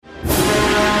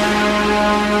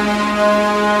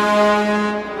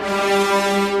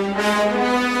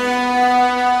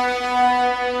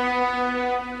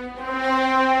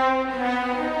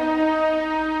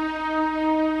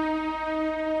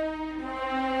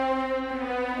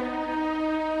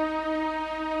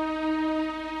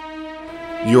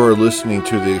You are listening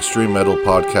to the Extreme Metal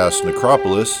Podcast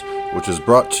Necropolis, which is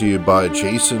brought to you by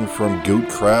Jason from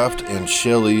Goatcraft and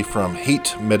Shelly from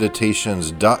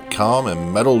HateMeditations.com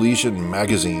and Metal Legion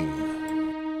Magazine.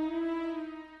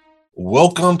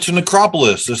 Welcome to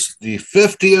Necropolis. This is the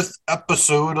 50th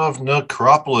episode of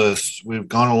Necropolis. We've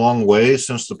gone a long way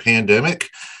since the pandemic.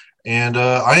 And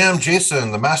I am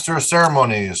Jason, the Master of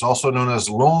Ceremonies, also known as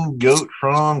Lone Goat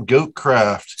from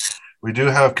Goatcraft. We do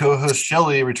have co-host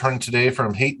Shelly returning today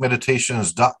from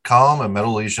HateMeditations.com and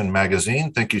Metal Legion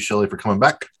Magazine. Thank you, Shelly, for coming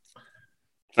back.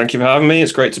 Thank you for having me.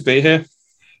 It's great to be here.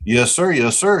 Yes, sir.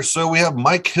 Yes, sir. So we have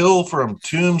Mike Hill from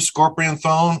Tombs, Scorpion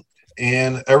Throne,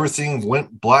 and Everything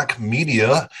Went Black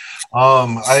Media.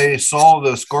 I saw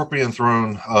the Scorpion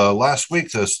Throne last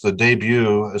week. That's the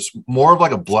debut. It's more of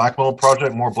like a black metal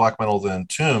project, more black metal than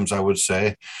Tombs, I would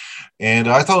say. And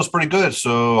I thought it was pretty good.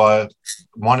 So I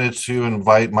wanted to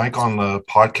invite Mike on the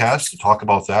podcast to talk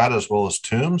about that as well as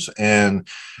Tombs and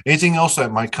anything else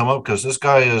that might come up, because this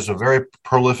guy is a very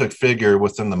prolific figure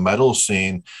within the metal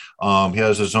scene. He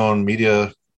has his own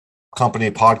media company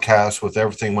podcast with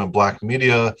Everything Went Black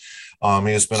Media.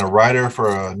 He has been a writer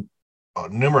for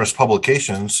numerous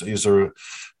publications. He's a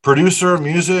producer of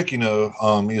music. He's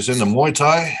into Muay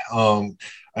Thai.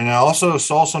 And I also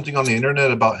saw something on the internet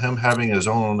about him having his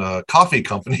own coffee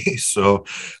company. So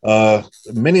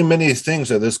many things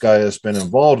that this guy has been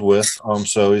involved with.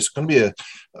 So he's going to be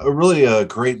a really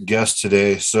great guest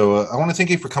today. So I want to thank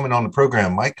you for coming on the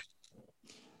program, Mike.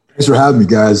 Thanks for having me,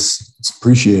 guys. It's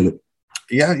appreciated.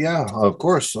 Yeah, of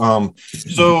course. So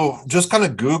just kind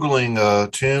of Googling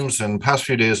Tombs, and the past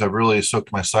few days, I've really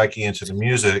soaked my psyche into the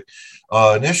music.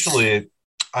 Initially,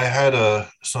 I had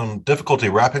some difficulty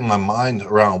wrapping my mind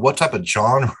around what type of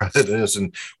genre it is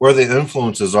and where the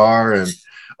influences are. And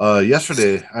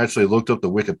yesterday, I actually looked up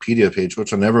the Wikipedia page,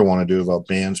 which I never want to do about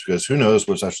bands because who knows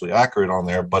what's actually accurate on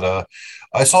there. But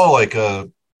I saw like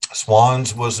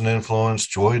Swans was an influence,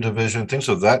 Joy Division, things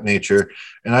of that nature.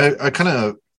 And I kind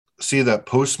of see that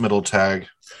post-metal tag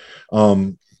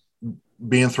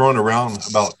being thrown around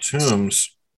about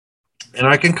Tombs. And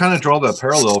I can kind of draw that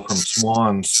parallel from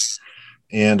Swans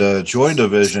and Joy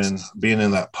Division being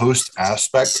in that post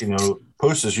aspect.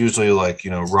 Post is usually like,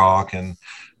 rock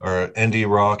or indie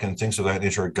rock and things of that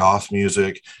nature, goth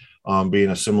music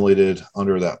being assimilated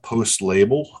under that post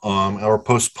label or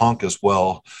post punk as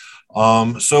well.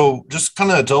 So just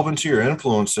kind of delve into your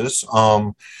influences.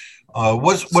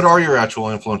 What are your actual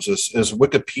influences? Is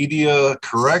Wikipedia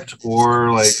correct,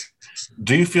 or like,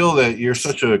 do you feel that you're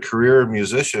such a career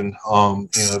musician,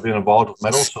 being involved with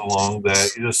metal so long,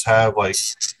 that you just have like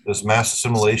this mass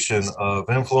assimilation of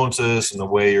influences, and the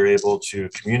way you're able to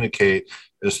communicate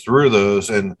is through those?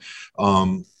 And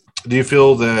do you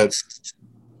feel that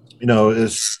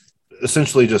is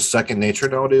essentially just second nature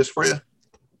nowadays for you?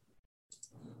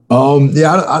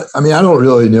 Yeah, I mean, I don't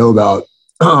really know about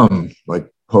like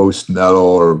post metal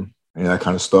or any of that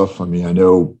kind of stuff. I mean, I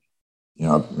know,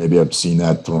 maybe I've seen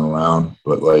that thrown around,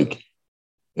 but like,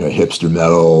 hipster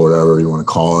metal or whatever you want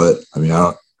to call it. I mean,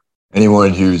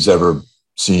 anyone who's ever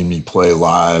seen me play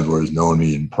live or has known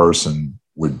me in person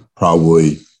would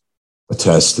probably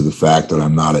attest to the fact that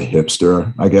I'm not a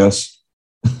hipster, I guess.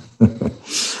 Yeah,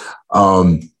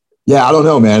 I don't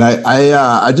know, man.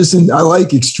 I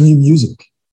like extreme music.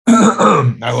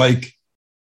 I like,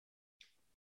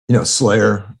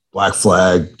 Slayer, Black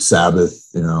Flag, Sabbath,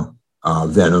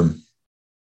 Venom.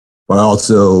 But I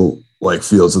also like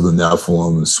Fields of the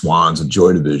Nephilim, the Swans, and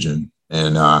Joy Division.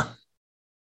 And, I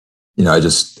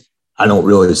don't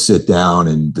really sit down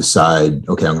and decide,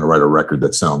 okay, I'm going to write a record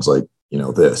that sounds like,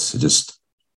 this. It just,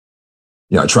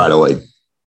 I try to like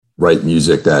write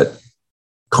music that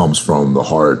comes from the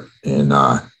heart and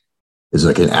is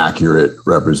like an accurate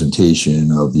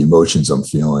representation of the emotions I'm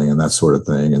feeling and that sort of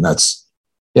thing. And that's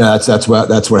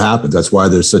what happens. That's why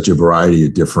there's such a variety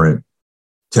of different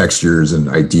textures and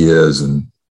ideas and,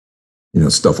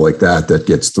 stuff like that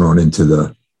gets thrown into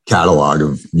the catalog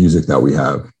of music that we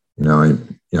have. I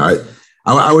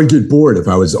would get bored if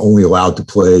I was only allowed to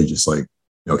play just like,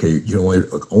 okay, you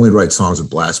only write songs with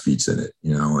blast beats in it,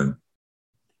 and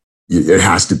it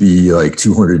has to be like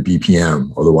 200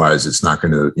 BPM. Otherwise it's not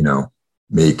going to,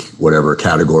 make whatever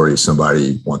category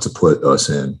somebody wants to put us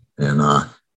in. And, I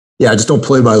just don't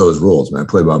play by those rules, man. I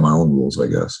play by my own rules, I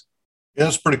guess. Yeah,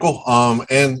 it's pretty cool.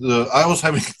 And I was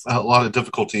having a lot of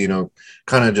difficulty,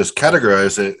 kind of just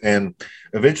categorize it. And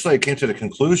eventually I came to the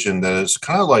conclusion that it's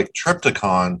kind of like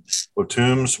Triptykon with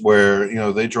Tombs, where,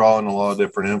 they draw in a lot of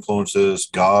different influences,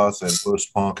 goth and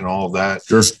post-punk and all of that.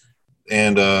 Sure.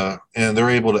 and they're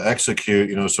able to execute,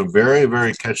 you know, some very,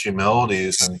 very catchy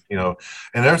melodies. And, you know,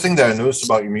 and everything that I noticed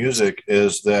about your music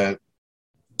is that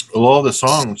a lot of the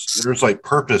songs, there's like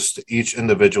purpose to each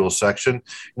individual section. You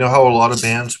know how a lot of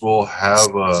bands will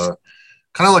have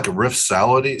kind of like a riff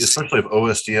salad, especially of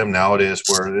OSDM nowadays,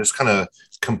 where they just kind of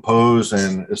compose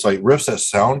and it's like riffs that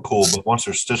sound cool, but once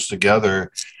they're stitched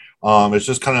together, it's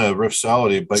just kind of riff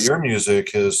salady. But your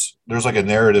music is, there's like a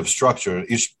narrative structure.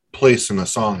 Each place in the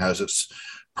song has its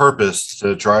purpose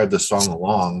to drive the song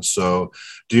along. So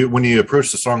when you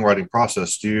approach the songwriting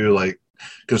process, do you like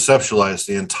conceptualize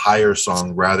the entire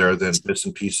song rather than bits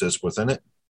and pieces within it?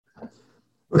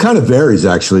 It kind of varies,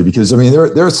 actually, because I mean,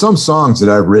 there are some songs that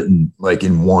I've written like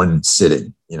in one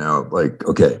sitting, you know, like,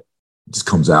 okay, it just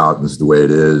comes out and this is the way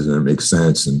it is and it makes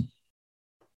sense. And,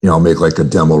 you know, I'll make like a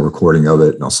demo recording of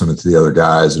it and I'll send it to the other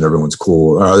guys and everyone's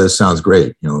cool. Oh, this sounds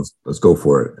great. You know, let's go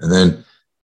for it. And then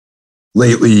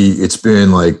lately it's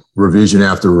been like revision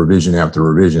after revision after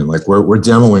revision. Like we're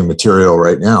demoing material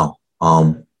right now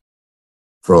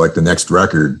for like the next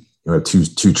record. You know,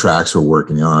 two tracks we're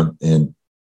working on, and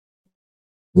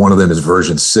one of them is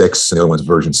version 6 and the other one's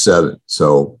version 7.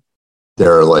 So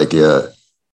they're like an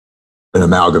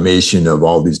amalgamation of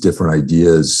all these different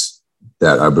ideas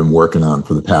that I've been working on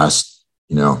for the past,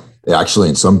 you know, actually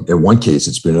in one case,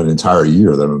 it's been an entire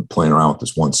year that I've been playing around with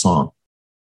this one song.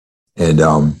 And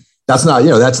that's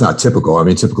not typical. I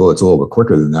mean, typical, it's a little bit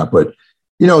quicker than that, but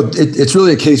you know, it's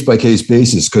really a case by case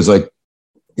basis. Cause like,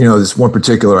 you know, this one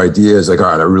particular idea is like, all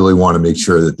right, I really want to make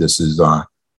sure that this is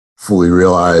fully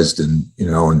realized and, you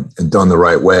know, and done the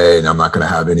right way. And I'm not going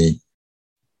to have any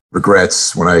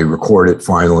regrets when I record it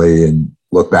finally and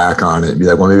look back on it and be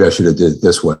like, well, maybe I should have did it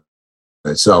this way.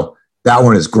 So that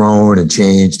one has grown and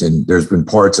changed. And there's been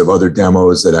parts of other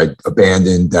demos that I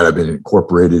abandoned that have been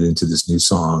incorporated into this new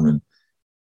song. And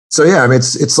so, yeah, I mean,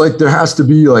 it's like, there has to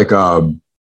be like,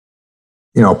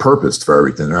 you know, purpose for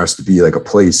everything. There has to be like a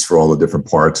place for all the different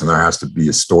parts and there has to be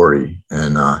a story.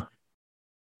 And,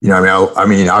 you know, I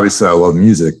mean, obviously I love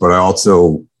music, but I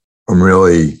also am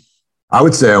really, I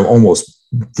would say I'm almost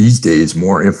these days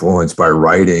more influenced by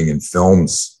writing and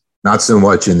films, not so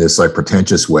much in this like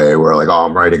pretentious way where like, oh,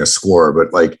 I'm writing a score,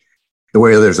 but like the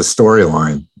way there's a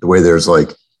storyline, the way there's like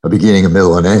a beginning, a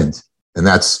middle, and end. And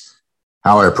that's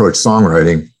how I approach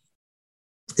songwriting,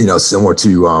 you know, similar to,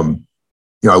 you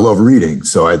know, I love reading.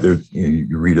 So you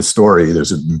read a story,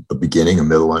 there's a beginning, a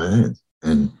middle, and an end.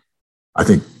 And I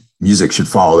think music should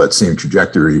follow that same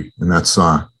trajectory. And that's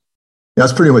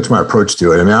pretty much my approach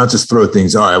to it. I mean, I don't just throw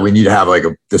things, all right, we need to have like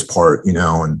this part, you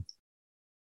know, and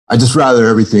I just rather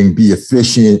everything be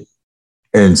efficient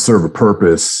and serve a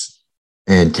purpose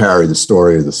and carry the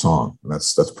story of the song. And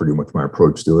that's pretty much my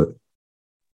approach to it.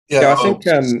 Yeah, I think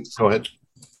go ahead.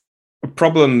 A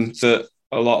problem that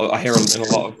I hear in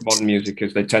a lot of modern music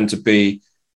is they tend to be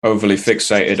overly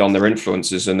fixated on their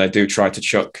influences, and they do try to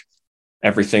chuck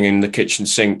everything in the kitchen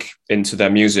sink into their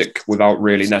music without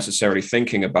really necessarily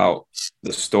thinking about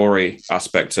the story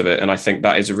aspect of it. And I think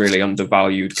that is a really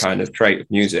undervalued kind of trait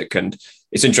of music. And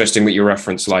it's interesting that you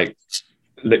reference like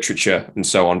literature and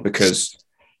so on, because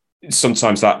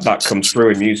sometimes that comes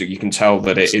through in music. You can tell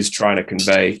that it is trying to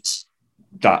convey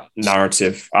that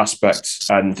narrative aspect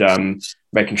and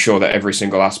making sure that every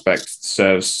single aspect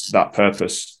serves that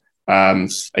purpose. And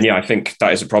yeah, I think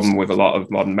that is a problem with a lot of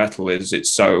modern metal, is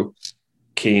it's so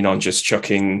keen on just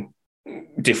chucking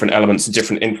different elements and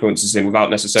different influences in without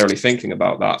necessarily thinking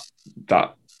about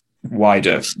that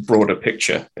wider, broader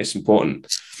picture. It's important.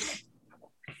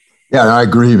 Yeah, I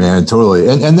agree, man, totally.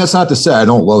 And that's not to say I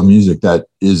don't love music that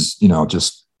is, you know,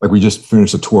 just like we just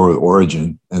finished a tour with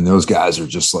Origin, and those guys are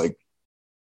just like,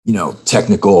 you know,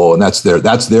 technical, and that's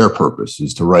their purpose,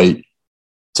 is to write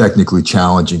technically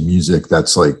challenging music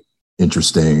that's like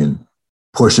interesting and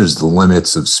pushes the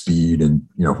limits of speed and,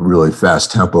 you know, really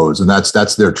fast tempos. And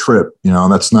that's their trip, you know.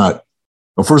 And that's not,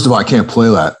 well, first of all, I can't play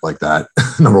that like that,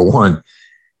 number one.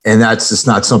 And that's just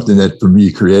not something that for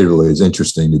me creatively is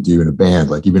interesting to do in a band.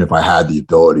 Like, even if I had the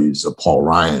abilities of Paul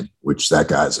Ryan, which that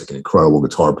guy's like an incredible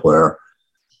guitar player,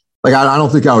 like, I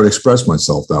don't think I would express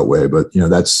myself that way, but, you know,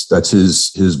 that's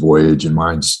his voyage and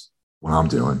mine's what I'm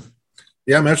doing.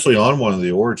 Yeah, I'm actually on one of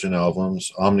the Origin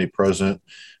albums, Omnipresent,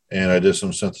 and I did some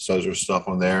synthesizer stuff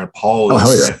on there. And Paul,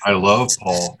 I love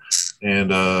Paul, and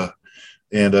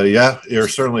yeah, you're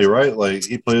certainly right. Like,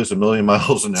 he plays a million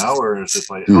miles an hour, and it's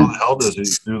just like, how the hell does he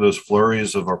do those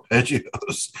flurries of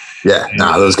arpeggios? Yeah,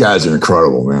 those guys are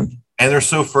incredible, man. And they're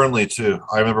so friendly too.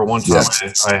 I remember one time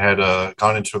I had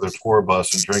gone into their tour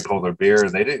bus and drank all their beer,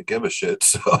 and they didn't give a shit.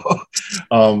 So,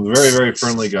 very, very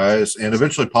friendly guys. And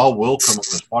eventually, Paul will come on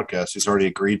this podcast. He's already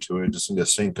agreed to it. Just need to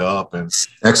sync up, and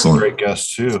excellent, great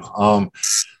guest too.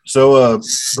 So,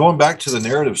 going back to the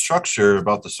narrative structure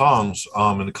about the songs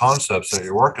and the concepts that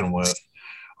you're working with.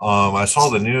 I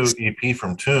saw the new EP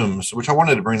from Tombs, which I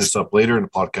wanted to bring this up later in the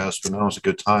podcast, but now is a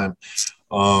good time.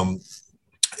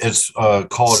 It's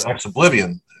called Ex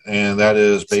Oblivion, and that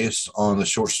is based on the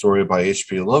short story by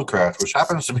H.P. Lovecraft, which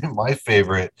happens to be my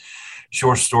favorite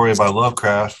short story by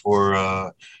Lovecraft for,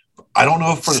 I don't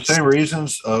know, for the same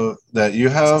reasons that you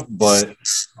have, but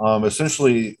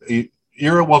essentially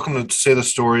you're welcome to say the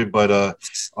story, but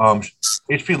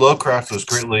H.P. Lovecraft was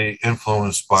greatly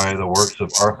influenced by the works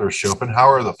of Arthur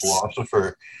Schopenhauer, the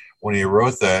philosopher, when he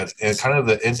wrote that, and kind of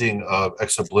the ending of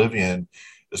Ex Oblivion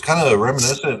is kind of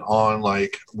reminiscent on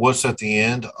like what's at the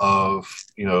end of,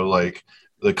 you know, like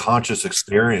the conscious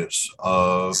experience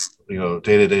of, you know,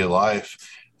 day-to-day life.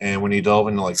 And when you delve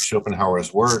into like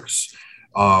Schopenhauer's works,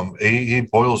 he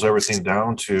boils everything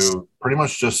down to pretty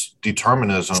much just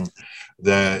determinism,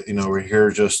 that, you know, we're here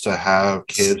just to have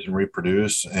kids and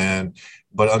reproduce. And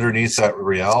but underneath that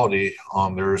reality,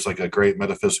 there's like a great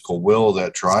metaphysical will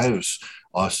that drives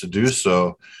us to do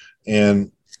so.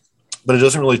 But it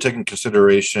doesn't really take in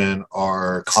consideration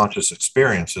our conscious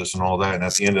experiences and all that. And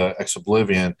at the end of Ex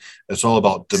Oblivion, it's all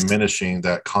about diminishing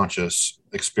that conscious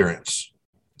experience.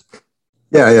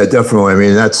 Yeah, definitely. I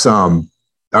mean, that's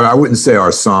I wouldn't say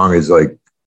our song is like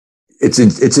it's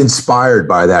inspired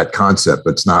by that concept,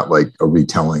 but it's not like a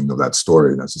retelling of that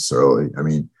story necessarily. I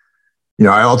mean, you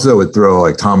know, I also would throw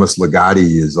like Thomas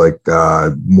Ligotti is like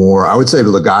more. I would say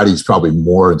Ligotti is probably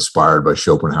more inspired by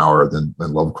Schopenhauer than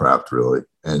Lovecraft, really.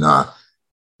 And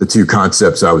the two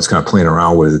concepts I was kind of playing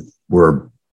around with were,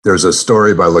 there's a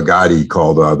story by Ligotti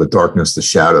called The Darkness, the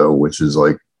Shadow, which is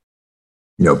like,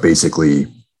 you know, basically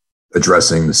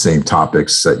addressing the same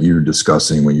topics that you were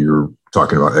discussing when you were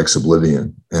talking about Ex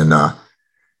Oblivion. And,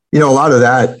 you know, a lot of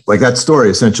that, like that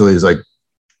story essentially is like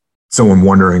someone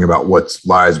wondering about what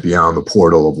lies beyond the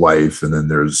portal of life. And then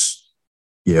there's,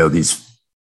 you know,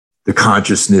 the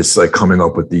consciousness like coming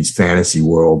up with these fantasy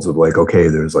worlds of like, okay,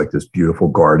 there's like this beautiful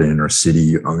garden or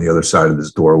city on the other side of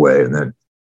this doorway. And then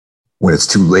when it's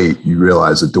too late, you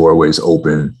realize the doorway's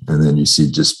open, and then you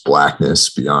see just blackness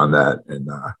beyond that. And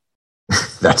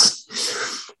that's,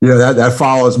 you know, that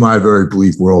follows my very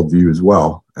belief worldview as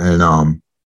well. And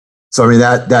so, I mean,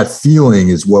 that feeling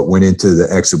is what went into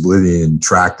the Ex Oblivion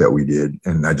track that we did.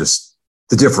 And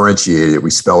to differentiate it, we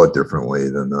spell it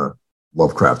differently than the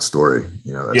Lovecraft story,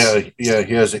 you know. Yeah,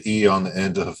 he has an E on the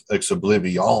end of Ex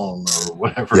Oblivion or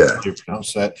whatever you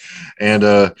pronounce that. And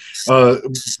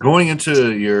going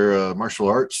into your martial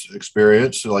arts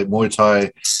experience, like Muay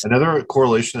Thai, another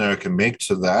correlation that I can make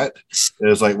to that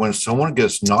is like when someone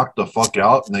gets knocked the fuck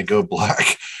out and they go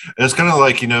black, it's kind of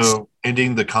like, you know,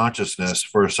 ending the consciousness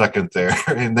for a second there,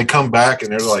 and they come back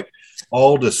and they're like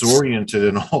all disoriented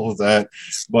and all of that.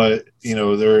 But, you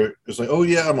know, it's like, oh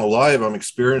yeah, I'm alive, I'm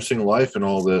experiencing life and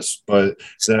all this. But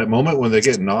that moment when they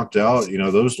get knocked out, you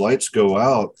know, those lights go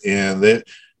out and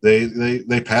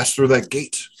they pass through that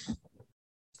gate.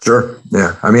 Sure.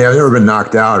 Yeah. I mean, I've never been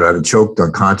knocked out. I've been choked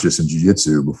unconscious in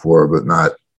jiu-jitsu before, but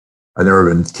I've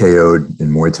never been KO'd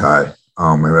in Muay Thai.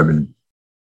 I've been,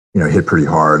 you know, hit pretty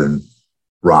hard and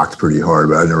rocked pretty hard,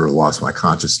 but I never lost my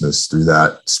consciousness through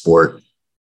that sport.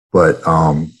 But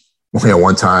you know,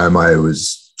 one time I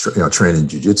was training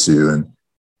jiu-jitsu, and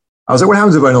I was like, what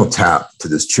happens if I don't tap to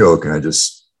this choke? And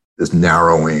this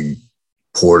narrowing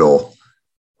portal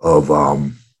of,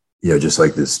 you know, just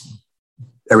like this,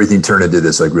 everything turned into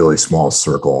this like really small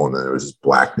circle, and then there was just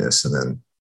blackness. And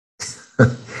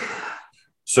then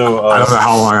so I don't know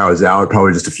how long I was out,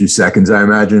 probably just a few seconds, I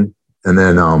imagine. And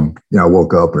then, you know, I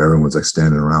woke up and everyone was like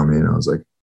standing around me, and I was like,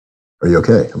 are you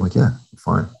okay? I'm like, yeah, I'm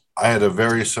fine. I had a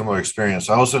very similar experience.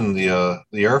 I was in the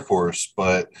Air Force,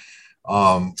 but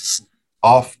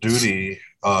off duty,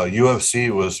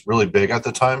 UFC was really big at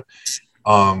the time.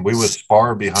 We would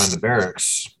spar behind the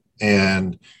barracks,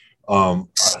 and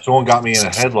someone got me in a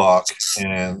headlock,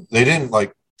 and they didn't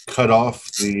like cut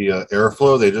off the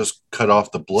airflow. They just cut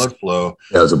off the blood flow.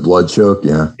 Yeah, it was a blood choke.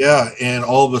 Yeah. Yeah. And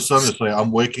all of a sudden it's like,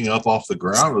 I'm waking up off the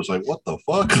ground. It was like, what the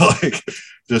fuck? Like,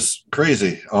 just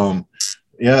crazy.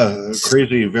 Yeah,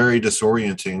 crazy, very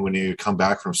disorienting when you come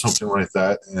back from something like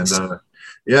that. And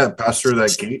yeah, pass through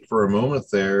that gate for a moment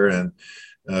there and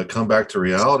come back to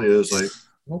reality. It was like,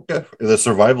 okay, the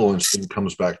survival instinct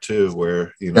comes back too,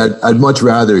 where, you know. I'd much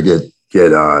rather get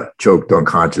get choked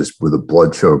unconscious with a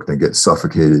blood choke than get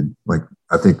suffocated. Like,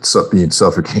 I think being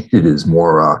suffocated is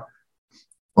more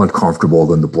uncomfortable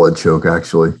than the blood choke,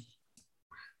 actually.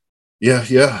 Yeah.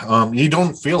 You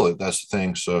don't feel it. That's the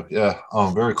thing. So yeah.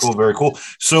 Very cool. Very cool.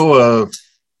 So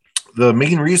the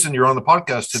main reason you're on the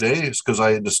podcast today is because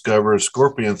I discovered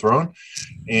Scorpion Throne.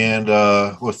 And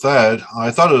with that,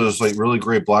 I thought it was like really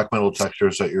great black metal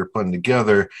textures that you're putting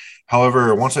together.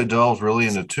 However, once I delved really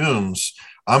into Tombs,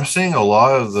 I'm seeing a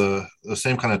lot of the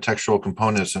same kind of textural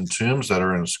components in Tombs that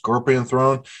are in Scorpion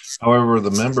Throne. However,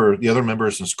 the other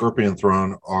members in Scorpion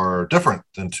Throne are different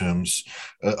than Tombs,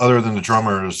 other than the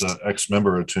drummer is an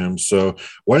ex-member of Tombs. So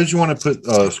why did you want to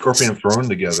put Scorpion Throne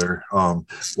together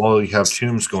while you have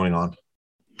Tombs going on?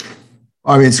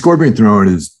 I mean, Scorpion Throne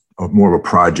is more of a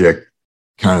project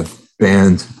kind of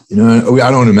band. You know,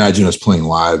 I don't imagine us playing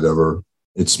live ever.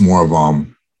 It's more of I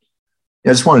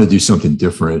just wanted to do something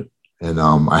different. And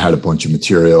I had a bunch of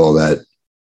material that,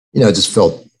 you know, I just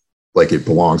felt like it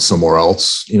belonged somewhere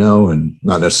else, you know, and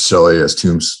not necessarily as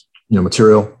Tombs, you know,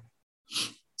 material.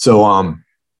 So,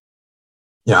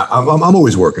 yeah, I'm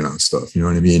always working on stuff, you know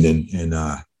what I mean? And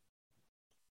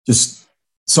just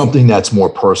something that's more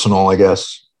personal, I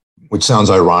guess, which sounds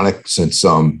ironic since,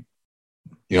 you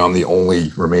know, I'm the only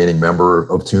remaining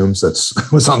member of Tombs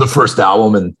was on the first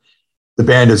album, and the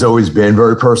band has always been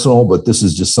very personal, but this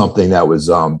is just something that was,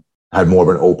 had more of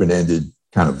an open-ended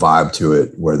kind of vibe to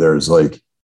it, where there's like,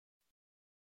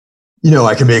 you know,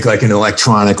 I can make like an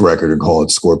electronic record and call it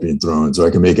Scorpion Thrones, or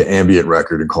I can make an ambient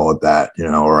record and call it that, you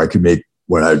know, or I could make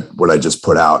what I just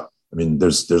put out. I mean,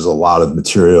 there's a lot of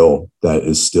material that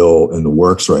is still in the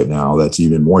works right now that's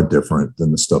even more different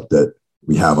than the stuff that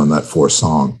we have on that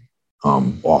 4-song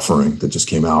offering that just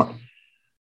came out.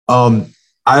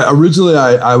 I originally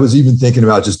was even thinking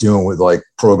about just doing with like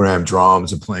programmed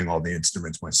drums and playing all the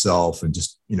instruments myself and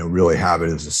just, you know, really have it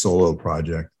as a solo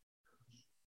project.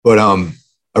 But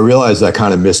I realized I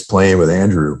kind of missed playing with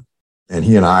Andrew, and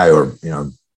he and I are, you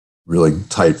know, really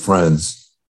tight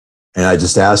friends. And I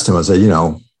just asked him, I said, you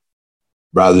know,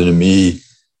 rather than me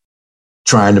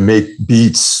trying to make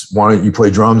beats, why don't you play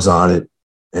drums on it?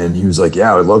 And he was like,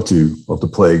 yeah, I'd love to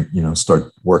play, you know,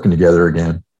 start working together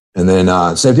again. And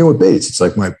then same thing with bass. It's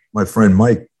like my friend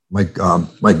Mike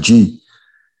G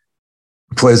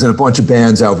plays in a bunch of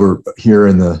bands over here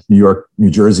in the New York, New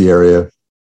Jersey area.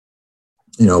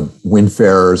 You know,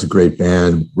 Windfarer is a great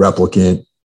band. Replicant,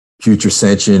 Future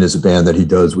Sentient is a band that he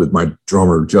does with my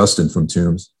drummer Justin from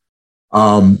Tombs.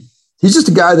 He's just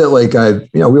a guy that like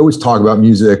we always talk about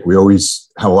music. We always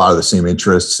have a lot of the same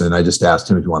interests, and I just asked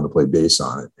him if he wanted to play bass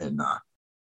on it, and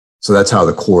so that's how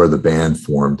the core of the band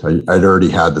formed. I'd already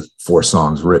had the 4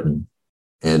 songs written,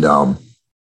 and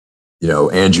you know,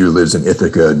 Andrew lives in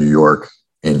Ithaca, New York,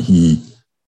 and he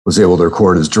was able to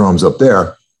record his drums up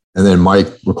there. And then Mike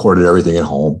recorded everything at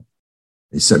home.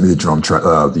 He sent me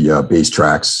the bass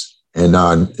tracks,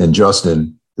 and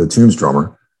Justin, the Tombs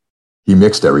drummer, he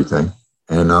mixed everything.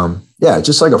 And yeah,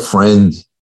 just like a friend,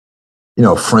 you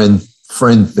know, friend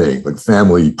thing, like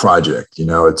family project. You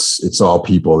know, it's all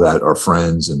people that are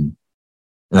friends, and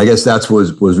I guess that's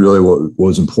was really what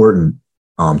was important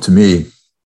to me,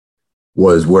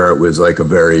 was where it was like a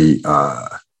very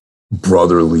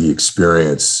brotherly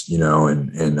experience, you know,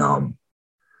 and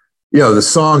you know, the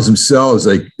songs themselves,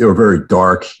 like they were very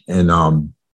dark, and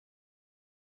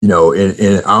you know,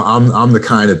 and I'm the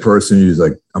kind of person who's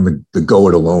like, I'm the go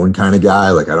it alone kind of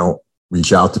guy. Like I don't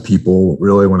reach out to people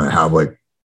really when I have like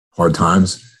hard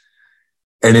times.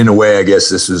 And in a way, I guess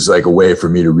this was like a way for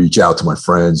me to reach out to my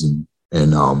friends and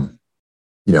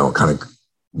you know, kind of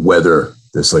weather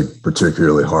this like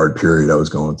particularly hard period I was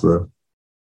going through.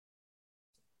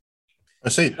 I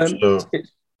see. So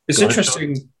it's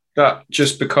interesting that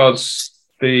just because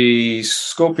the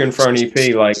Scorpion Throne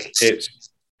EP, like it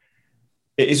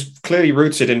is clearly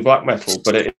rooted in black metal,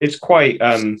 but it's quite,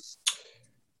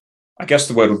 I guess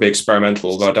the word would be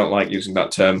experimental, although I don't like using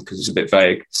that term because it's a bit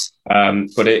vague.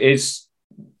 But it is,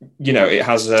 you know, it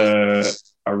has a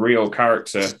real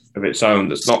character of its own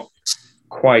that's not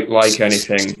quite like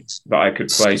anything that I could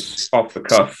place off the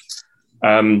cuff.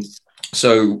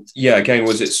 So yeah, again,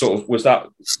 was that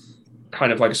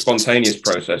kind of like a spontaneous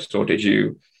process, or did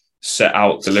you set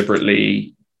out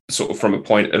deliberately sort of from a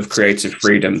point of creative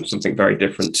freedom, something very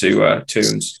different to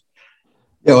Tombs?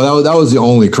 Yeah, well, that was the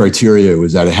only criteria,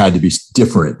 was that it had to be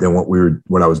different than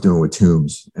what I was doing with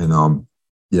Tombs. And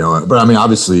you know, but I mean,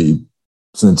 obviously,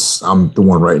 since I'm the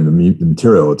one writing the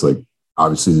material, it's like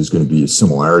obviously there's going to be a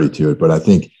similarity to it. But I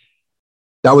think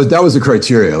that was the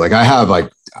criteria. Like I have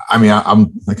like, I mean,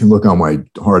 I can look on my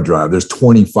hard drive. There's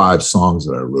 25 songs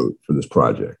that I wrote for this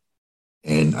project.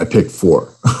 and I picked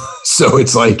 4. So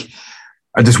it's like,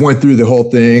 I just went through the whole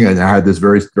thing, and I had this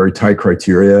very, very tight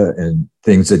criteria, and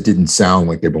things that didn't sound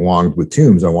like they belonged with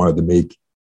Tombs, I wanted to make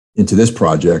into this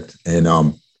project. And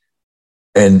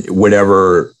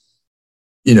whatever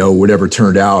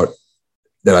turned out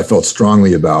that I felt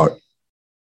strongly about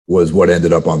was what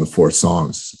ended up on the 4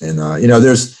 songs. And,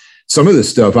 there's some of this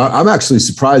stuff. I'm actually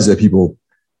surprised that people,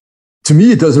 to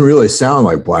me, it doesn't really sound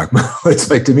like black metal. It's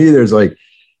like, to me, there's like,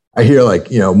 I hear like,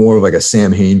 more of like a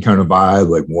Sam Hain kind of vibe,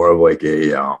 like more of like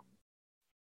a,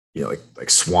 like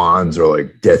Swans or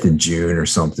like Death in June or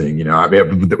something, I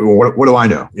mean, what do I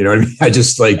know? You know what I mean? I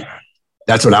just like,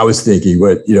 that's what I was thinking,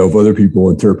 but if other people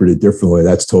interpret it differently,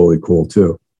 that's totally cool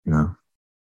too.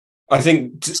 I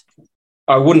think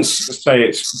I wouldn't say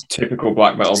it's typical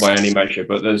black metal by any measure,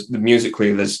 but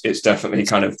it's definitely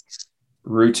kind of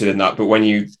rooted in that. But when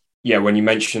you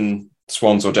mention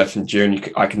Swans or Death in June,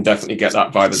 I can definitely get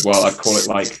that vibe as well. I'd call it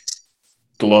like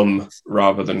glum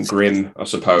rather than grim, I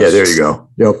suppose. Yeah, there you go.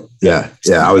 Yep. Yeah.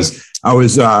 I was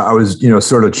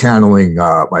sort of channeling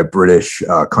my British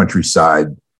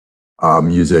countryside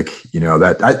music.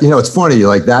 It's funny,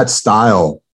 like that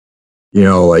style,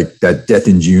 like that Death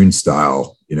in June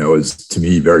style, is to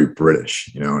me very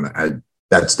British. And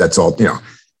that's all.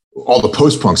 All the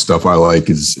post-punk stuff I like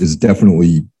is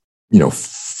definitely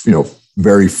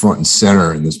very front and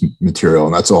center in this material,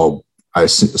 and that's all I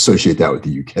associate that with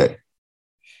the UK.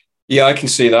 Yeah, I can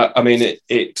see that. I mean,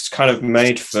 it's kind of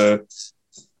made for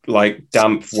like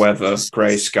damp weather,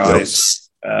 grey skies.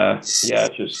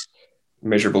 Yep. Just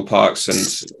miserable parks and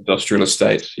industrial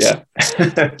estates. Yeah, yep,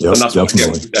 and that's definitely. What I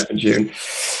get with Death in June.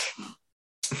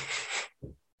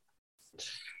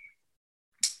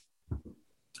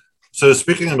 So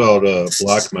speaking about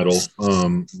black metal,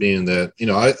 being that,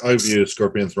 I view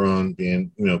Scorpion Throne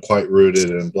being, quite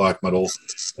rooted in black metal,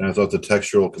 and I thought the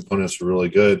textural components were really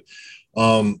good.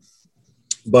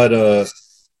 But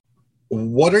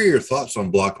what are your thoughts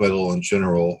on black metal in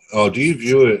general? Do you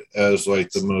view it as like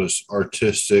the most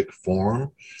artistic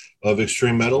form of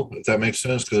extreme metal, if that makes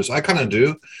sense? Because I kind of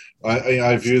do.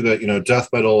 I view that, death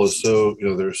metal is so,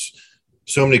 there's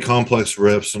so many complex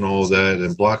riffs and all that,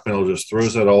 and black metal just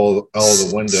throws that all out of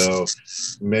the window,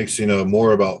 makes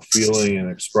more about feeling and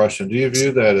expression. Do you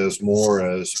view that as more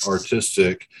as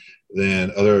artistic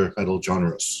than other metal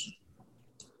genres?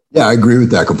 Yeah, I agree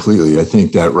with that completely. I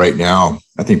think that right now,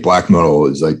 black metal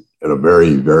is like at a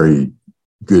very, very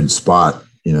good spot,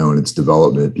 in its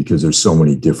development, because there's so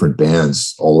many different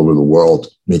bands all over the world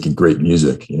making great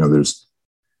music. There's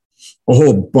a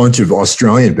whole bunch of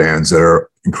Australian bands that are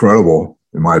incredible,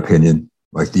 in my opinion.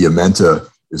 Like the Amenta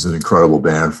is an incredible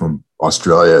band from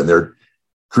Australia, and they're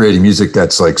creating music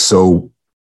that's like so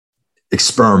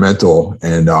experimental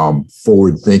and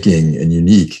forward thinking and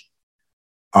unique.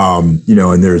 And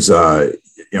there's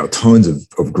tons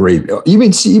of great,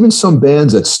 even some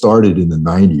bands that started in the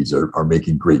 90s are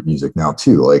making great music now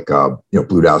too. Like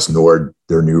Blue House Nord,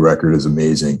 their new record is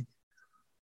amazing.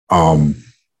 I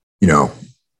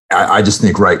just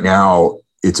think right now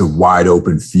it's a wide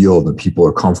open field, and people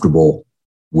are comfortable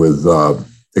with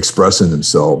expressing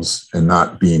themselves and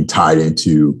not being tied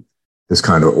into this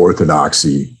kind of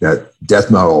orthodoxy that death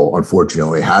metal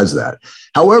unfortunately has that.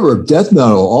 However, death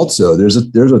metal also, there's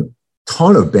a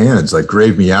ton of bands like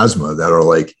Grave Miasma that are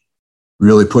like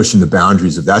really pushing the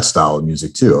boundaries of that style of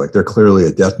music too. Like they're clearly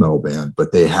a death metal band,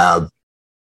 but they have,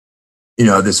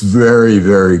 this very,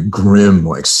 very grim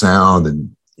like sound,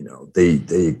 and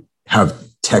they have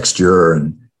texture,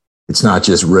 and it's not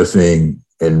just riffing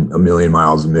and a million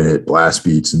miles a minute blast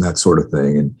beats and that sort of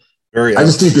thing. And I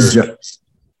just think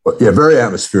very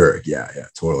atmospheric. Yeah,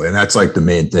 totally. And that's like the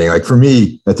main thing. Like for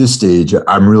me at this stage,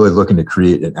 I'm really looking to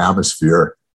create an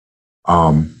atmosphere. I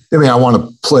want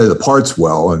to play the parts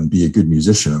well and be a good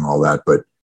musician and all that, but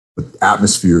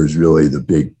atmosphere is really the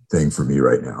big thing for me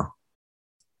right now.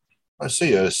 I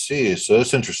see. So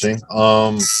that's interesting.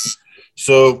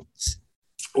 So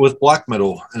with black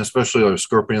metal, and especially like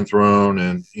Scorpion Throne,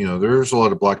 and there's a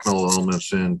lot of black metal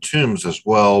elements in Tombs as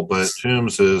well, but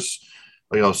Tombs is,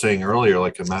 like I was saying earlier,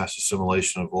 like a mass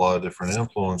assimilation of a lot of different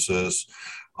influences.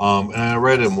 And I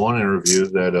read in one interview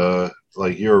that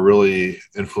like you were really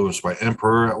influenced by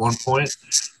Emperor at one point.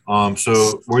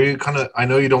 So were you I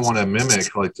know you don't want to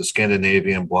mimic like the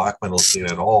Scandinavian black metal scene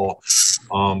at all,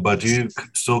 but do you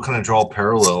still kind of draw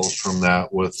parallels from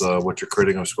that with what you're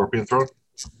creating of Scorpion Throne?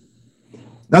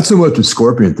 Not so much with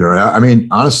Scorpion Throne. I mean,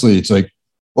 honestly, it's like,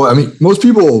 most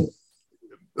people,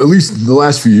 at least the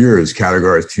last few years,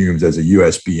 categorize Tombs as a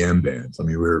USBM band. I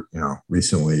mean, we're,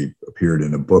 recently appeared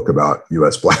in a book about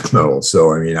US black metal.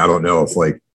 So, I mean, I don't know if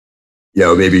like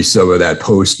maybe some of that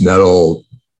post metal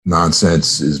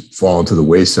nonsense is fallen to the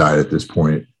wayside at this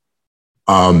point.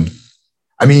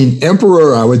 I mean,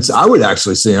 Emperor, I would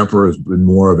actually say Emperor has been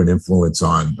more of an influence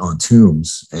on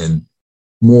Tombs, and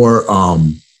more,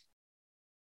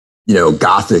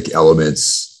 Gothic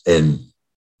elements. And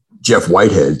Jeff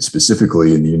Whitehead,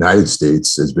 specifically in the United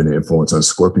States, has been an influence on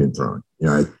Scorpion Throne.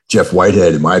 Jeff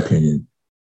Whitehead, in my opinion,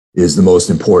 is the most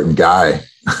important guy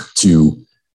to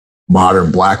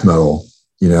modern black metal,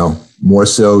 more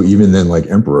so even than like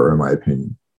Emperor, in my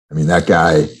opinion. I mean, that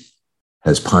guy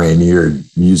has pioneered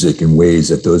music in ways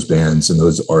that those bands and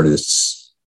those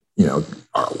artists,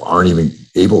 aren't even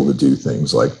able to do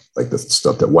things like the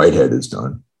stuff that Whitehead has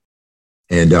done.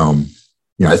 And,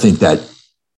 I think that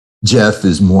Jeff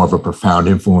is more of a profound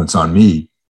influence on me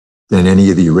than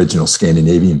any of the original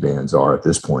Scandinavian bands are at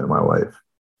this point in my life,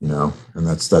 and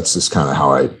that's just kind of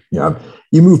how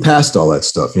you move past all that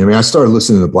stuff. I started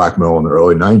listening to black metal in the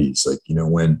early 90s,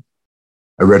 when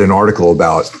I read an article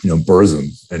about, Burzum,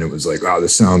 and it was like, wow,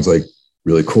 this sounds like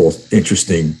really cool,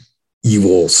 interesting,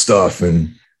 evil stuff.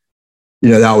 And,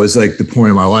 that was like the point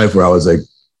in my life where I was like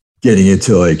getting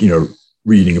into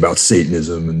reading about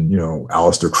Satanism and,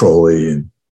 Aleister Crowley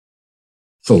and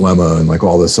Thelema and like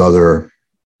all this other,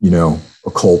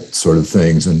 occult sort of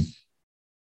things. And,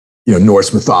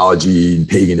 Norse mythology and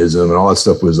paganism and all that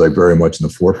stuff was like very much in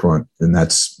the forefront. And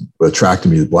that's what attracted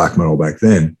me to black metal back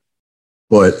then.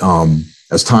 But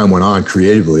as time went on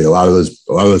creatively, a lot of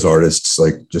those artists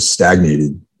like just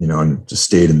stagnated, and just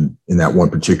stayed in that one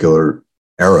particular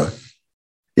era.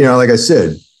 Like I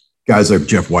said, guys like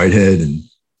Jeff Whitehead and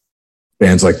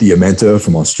bands like the Amenta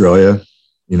from Australia,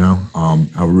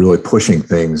 are really pushing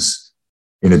things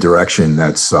in a direction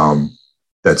that's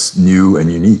new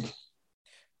and unique.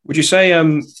 Would you say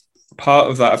part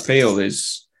of that appeal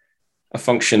is a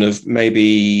function of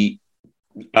maybe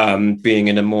being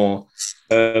in a more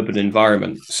urban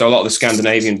environment? So a lot of the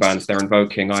Scandinavian bands, they're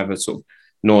invoking either sort of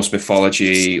Norse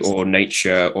mythology or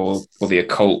nature or the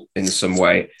occult in some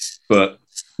way. But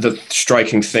the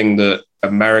striking thing that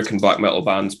American black metal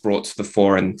bands brought to the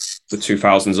fore in the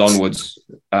 2000s onwards,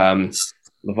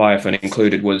 Leviathan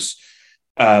included, was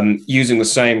using the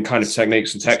same kind of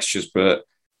techniques and textures, but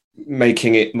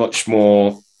making it much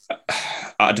more,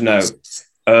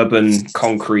 urban,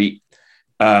 concrete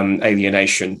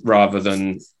alienation rather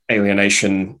than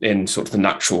alienation in sort of the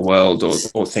natural world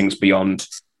or things beyond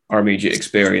our immediate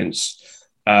experience.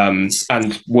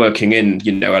 And working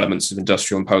in, elements of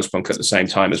industrial and post-punk at the same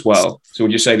time as well. So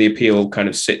would you say the appeal kind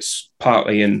of sits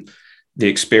partly in the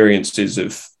experiences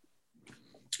of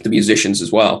the musicians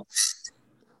as well?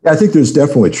 Yeah, I think there's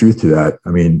definitely truth to that. I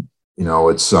mean,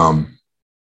 it's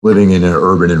living in an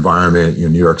urban environment,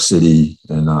 New York City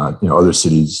and, other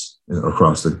cities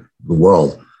across the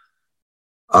world.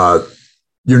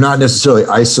 You're not necessarily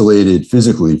isolated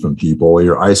physically from people.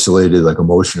 You're isolated like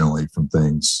emotionally from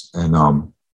things.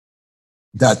 And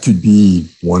that could be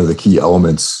one of the key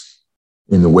elements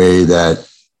in the way that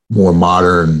more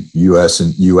modern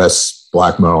US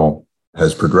black metal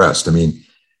has progressed. I mean,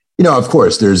 of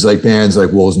course, there's like bands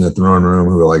like Wolves in the Throne Room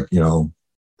who are like,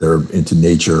 they're into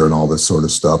nature and all this sort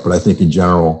of stuff. But I think in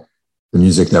general, the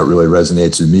music that really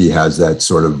resonates with me has that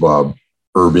sort of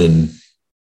urban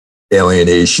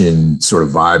alienation sort of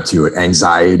vibe to it,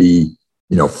 anxiety,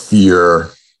 fear,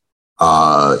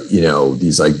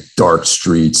 these like dark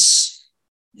streets,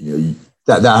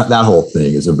 that whole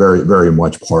thing is a very, very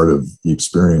much part of the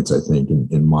experience, I think,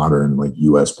 in modern like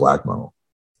US black metal.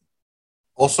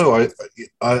 Also,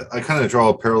 I kind of draw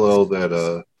a parallel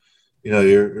that,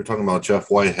 you're talking about Jeff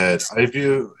Whitehead. I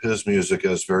view his music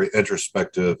as very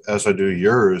introspective, as I do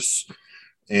yours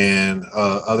and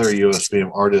other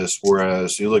USBM artists,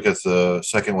 whereas you look at the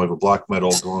second wave of black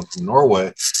metal going from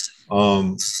Norway, a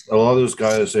lot of those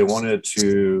guys, they wanted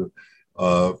to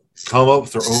come up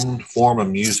with their own form of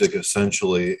music,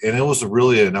 essentially, and it was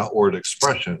really an outward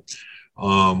expression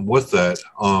with that,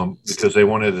 because they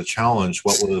wanted to challenge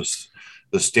what was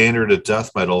the standard of death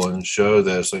metal and show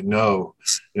that it's like, no,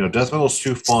 death metal is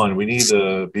too fun. We need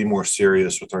to be more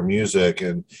serious with our music.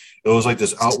 And it was like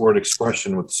this outward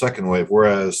expression with the second wave.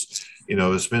 Whereas,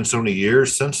 it's been so many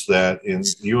years since that in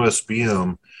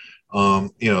USBM,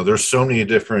 there's so many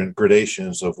different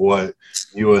gradations of what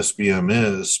USBM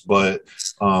is, but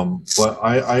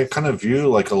I kind of view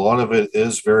like a lot of it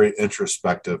is very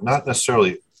introspective, not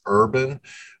necessarily urban.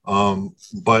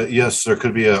 But yes, there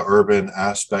could be an urban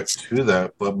aspect to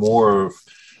that, but more of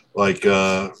like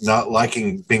not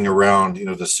liking being around,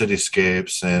 the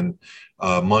cityscapes and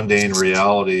mundane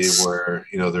reality where,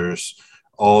 there's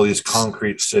all these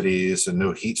concrete cities and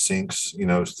no heat sinks,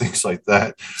 things like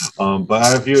that. But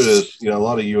I view it as, a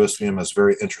lot of USVM as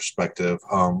very introspective.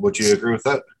 Would you agree with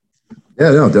that?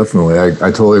 Yeah, no, definitely. I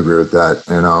totally agree with that.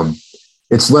 And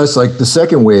it's less like the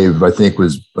second wave, I think,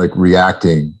 was like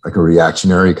reacting, like a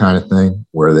reactionary kind of thing,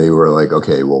 where they were like,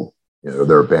 okay, well,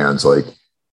 there are bands like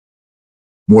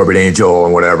Morbid Angel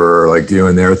and whatever, like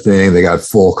doing their thing. They got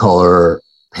full color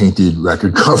painted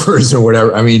record covers or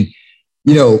whatever. I mean,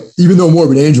 even though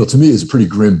Morbid Angel to me is a pretty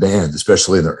grim band,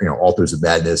 especially in the, Authors of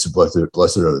Madness and Blessed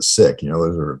Are the Sick,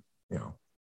 those are,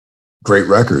 great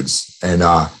records. And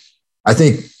I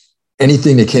think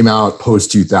anything that came out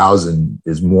post 2000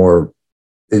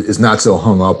 is not so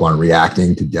hung up on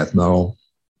reacting to death metal,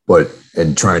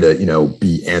 and trying to,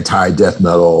 be anti-death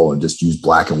metal and just use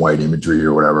black and white imagery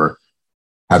or whatever,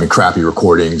 having crappy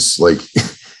recordings. Like,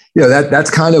 that's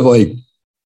kind of like,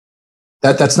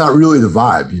 that's not really the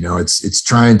vibe. It's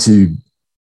trying to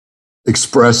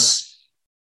express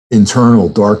internal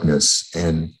darkness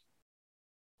and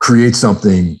create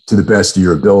something to the best of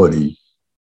your ability,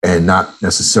 and not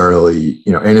necessarily,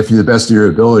 and if you're the best of your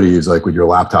ability is like with your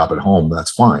laptop at home,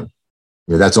 that's fine.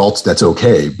 That's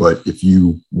okay. But if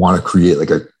you want to create like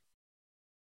a,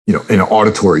 in an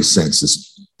auditory sense,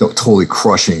 this totally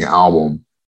crushing album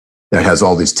that has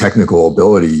all these technical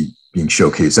ability being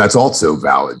showcased, that's also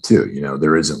valid too.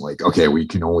 There isn't like, okay, we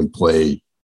can only play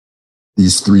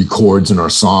these 3 chords in our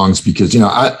songs because,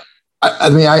 I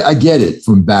mean, I get it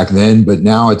from back then, but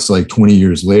now it's like 20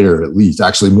 years later, at least,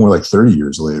 actually more like 30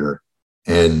 years later.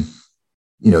 And,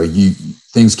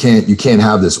 you can't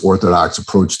have this orthodox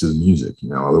approach to the music,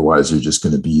 otherwise you're just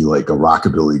going to be like a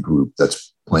rockabilly group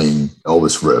that's playing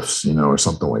Elvis riffs, or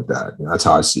something like that. That's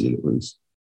how I see it, at least.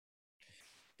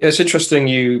 Yeah, it's interesting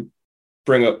you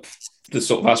bring up the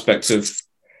sort of aspect of,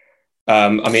 I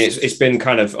mean, it's been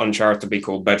kind of uncharitably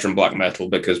called bedroom black metal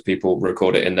because people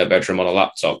record it in their bedroom on a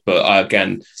laptop. But I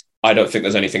don't think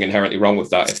there's anything inherently wrong with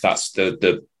that if that's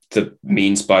the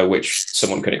means by which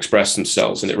someone can express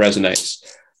themselves and it resonates.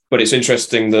 But it's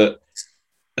interesting that,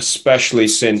 especially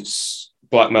since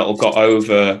black metal got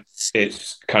over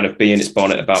its kind of being its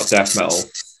bonnet about death metal,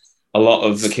 a lot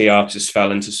of the key artists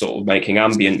fell into sort of making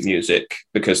ambient music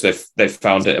because they've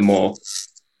found it a more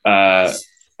a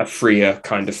freer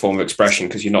kind of form of expression,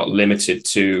 because you're not limited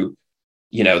to,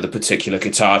 the particular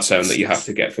guitar tone that you have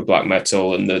to get for black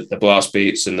metal and the blast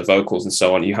beats and the vocals and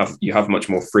so on. You have much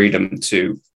more freedom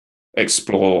to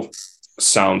explore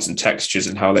sounds and textures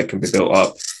and how they can be built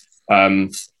up.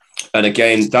 And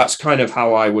again, that's kind of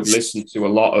how I would listen to a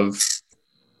lot of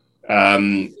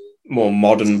more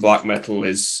modern black metal,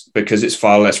 is because it's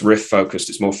far less riff focused.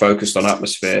 It's more focused on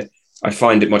atmosphere. I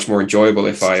find it much more enjoyable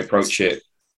if I approach it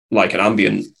like an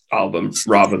ambient album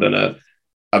rather than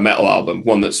a metal album,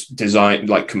 one that's designed,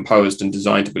 like composed and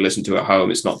designed to be listened to at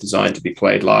home. It's not designed to be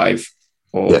played live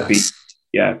or be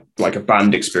like a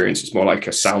band experience. It's more like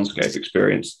a soundscape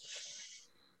experience.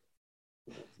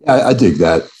 Yeah, I dig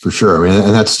that for sure. I mean,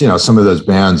 and that's, some of those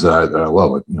bands that I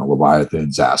love, like,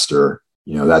 Leviathan, Xastor,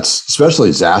 that's especially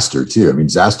Xastor too. I mean,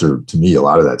 Xastor, to me, a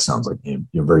lot of that sounds like,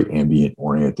 very ambient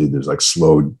oriented. There's like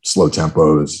slow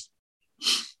tempos,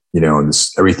 and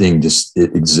this, everything just,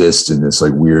 it exists in this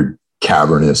like weird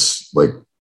cavernous, like,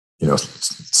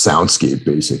 soundscape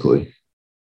basically.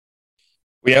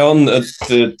 Yeah, on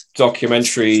the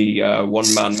documentary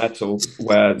One Man Metal,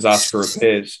 where Xastor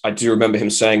appears, I do remember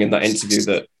him saying in that interview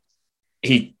that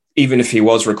even if he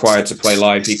was required to play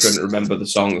live, he couldn't remember the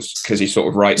songs because he sort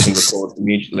of writes and records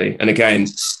immediately. And again,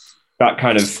 that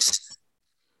kind of,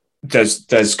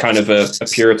 there's kind of a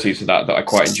purity to that I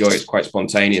quite enjoy. It's quite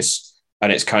spontaneous,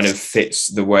 and it's kind of fits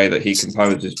the way that he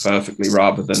composes perfectly,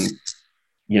 rather than,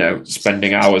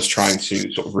 spending hours trying to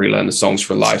sort of relearn the songs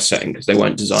for a live setting because they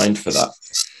weren't designed for that.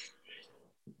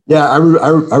 Yeah,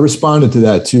 I responded to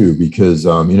that too, because,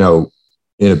 in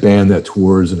a band that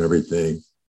tours and everything,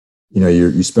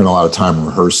 you spend a lot of time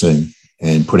rehearsing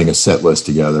and putting a set list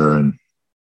together and,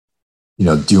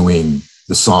 doing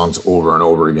the songs over and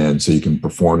over again so you can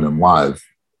perform them live.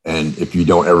 And if you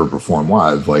don't ever perform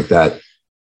live like that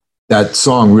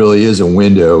song really is a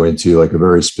window into like a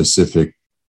very specific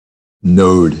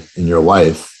node in your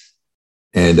life.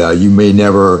 And you may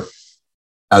never,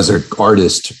 as an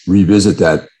artist, revisit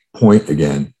that point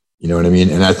again. You know what I mean?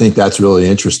 And I think that's really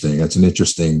interesting. That's an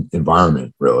interesting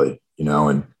environment, really,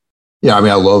 and yeah, I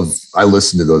mean, I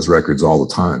listen to those records all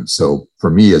the time. So for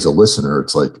me as a listener,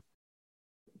 it's like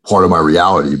part of my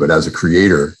reality, but as a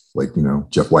creator, like,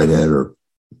 Jeff Whitehead or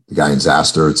the guy in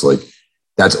Xastor, it's like,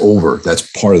 that's over.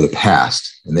 That's part of the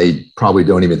past. And they probably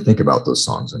don't even think about those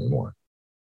songs anymore.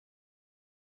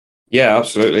 Yeah,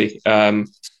 absolutely.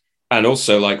 And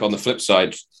also, like, on the flip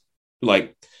side,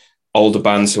 like older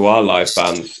bands who are live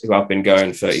bands who have been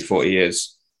going 30, 40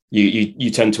 years, you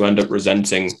tend to end up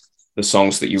resenting the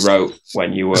songs that you wrote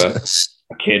when you were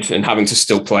a kid and having to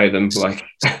still play them like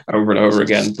over and over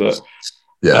again. But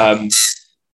Yeah.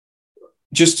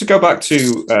 Just to go back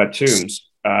to Tombs,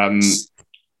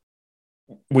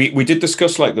 we did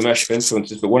discuss like the mesh of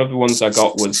influences, but one of the ones I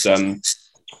got was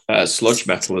sludge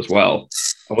metal as well.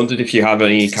 I wondered if you have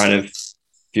any kind of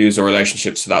views or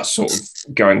relationships to that, sort of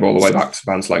going all the way back to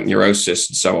bands like Neurosis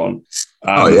and so on.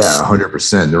 Oh yeah,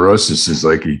 100%. Neurosis is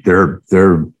like they're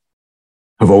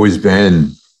have always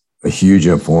been a huge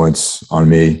influence on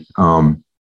me.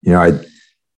 You know,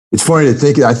 it's funny to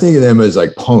think. I think of them as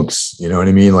like punks. You know what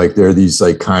I mean? Like they're these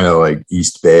like kind of like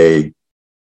East Bay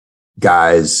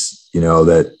guys, you know,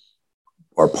 that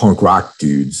are punk rock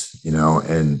dudes. You know,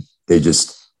 and they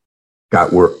just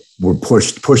were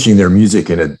pushing their music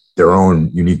in their own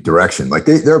unique direction. Like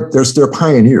they're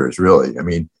pioneers, really. I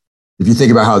mean, if you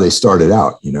think about how they started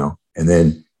out, you know, and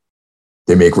then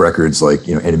they make records like,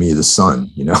 you know, Enemy of the Sun,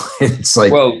 you know, it's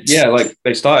like, well, yeah, like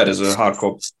they started as a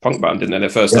hardcore punk band, didn't they? Their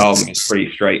first album is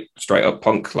pretty straight up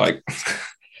punk, like.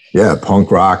 Yeah, punk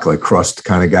rock, like crust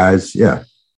kind of guys. Yeah.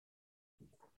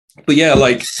 But yeah,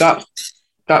 like that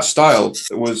style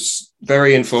was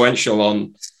very influential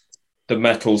on the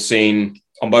metal scene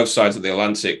on both sides of the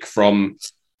Atlantic from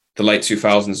the late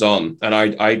 2000s on. And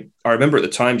I remember at the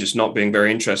time just not being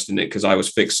very interested in it because I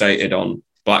was fixated on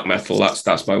black metal.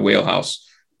 That's my wheelhouse.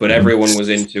 But everyone was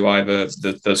into either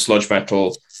the sludge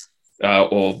metal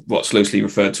or what's loosely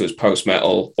referred to as post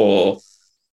metal, or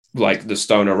like the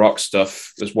stoner rock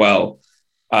stuff as well.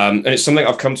 And it's something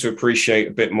I've come to appreciate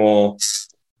a bit more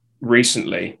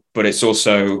recently, but it's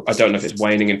also, I don't know if it's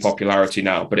waning in popularity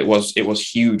now, but it was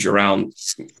huge around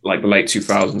like the late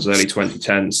 2000s, early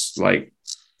 2010s. Like,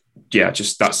 yeah,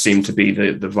 just that seemed to be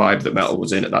the vibe that metal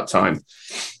was in at that time.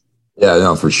 Yeah,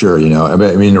 no, for sure. You know,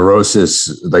 I mean,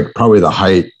 Neurosis, like probably the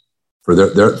height for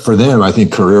for them, I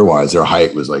think career wise, their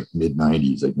height was like mid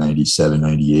 90s, like 97,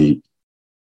 98,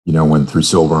 you know, when Through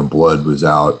Silver and Blood was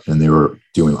out and they were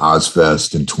doing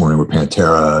Ozfest and touring with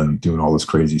Pantera and doing all this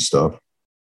crazy stuff.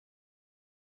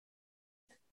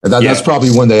 And that's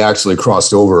probably when they actually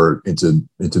crossed over into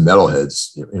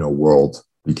metalheads, you know, world,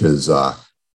 because,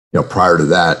 you know, prior to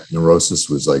that, Neurosis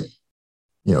was like,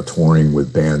 you know, touring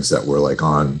with bands that were like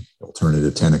on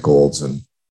Alternative Tentacles and,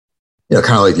 you know,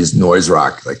 kind of like these noise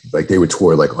rock, like they would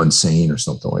tour like Unsane or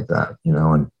something like that, you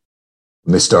know, and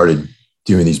when they started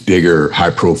doing these bigger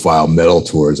high profile metal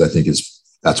tours, I think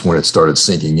that's when it started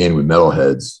sinking in with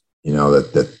metalheads, you know,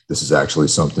 that this is actually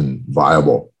something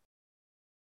viable.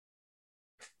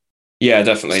 Yeah,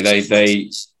 definitely. They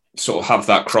sort of have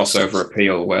that crossover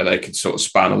appeal where they could sort of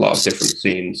span a lot of different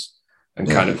scenes and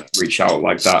kind of reach out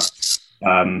like that.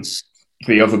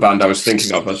 The other band I was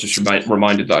thinking of, I was just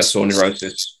reminded that I saw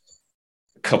Neurosis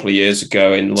a couple of years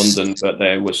ago in London, but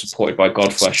they were supported by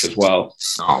Godflesh as well.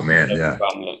 Oh man, yeah.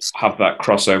 Have that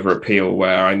crossover appeal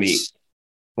where I meet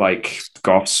like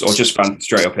goths or just fans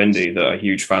straight up indie that are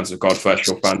huge fans of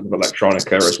Godflesh or fans of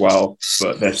electronica as well,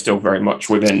 but they're still very much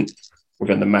within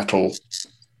the metal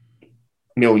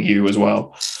milieu as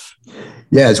well.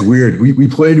 Yeah, it's weird. We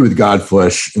played with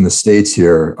Godflesh in the States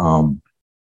here.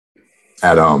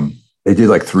 They did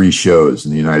like 3 shows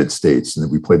in the United States, and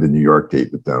then we played the New York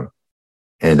date with them.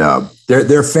 And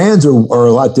their fans are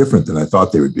a lot different than I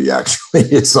thought they would be. Actually,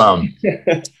 it's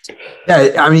yeah.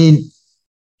 I mean,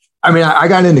 I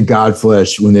got into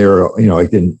Godflesh when they were, you know,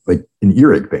 like an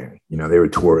Earache band. You know, they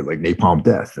would tour like Napalm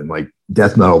Death and like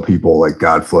death metal people like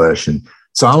Godflesh, and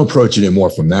so I'm approaching it more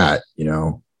from that, you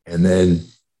know. And then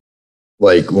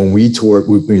like when we toured,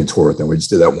 we didn't tour with them. We just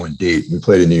did that one date. We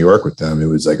played in New York with them. It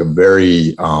was like a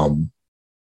very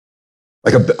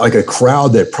like a crowd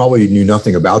that probably knew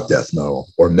nothing about death metal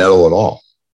or metal at all.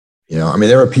 You know, I mean,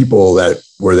 there were people that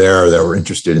were there that were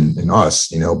interested in us,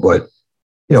 you know, but,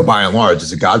 you know, by and large,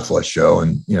 it's a Godflesh show.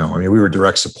 And, you know, I mean, we were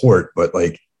direct support, but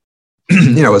like,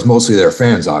 you know, it was mostly their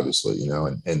fans, obviously, you know,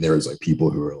 and there was like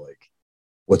people who were like,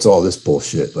 what's all this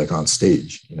bullshit like on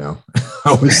stage, you know?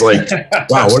 I was like,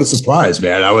 wow, what a surprise,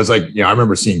 man. I was like, you know, I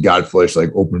remember seeing Godflesh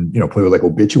like open, you know, play with like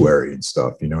Obituary and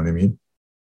stuff, you know what I mean?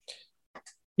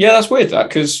 Yeah, that's weird, that,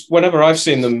 because whenever I've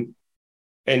seen them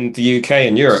in the UK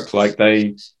and Europe, like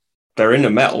they're in a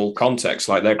metal context,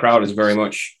 like their crowd is very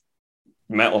much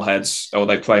metalheads, or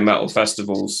they play metal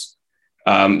festivals.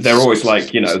 They're always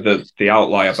like, you know, the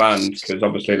outlier band, because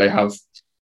obviously they have,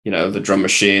 you know, the drum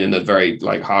machine and the very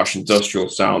like harsh industrial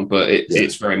sound, but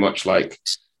it's very much like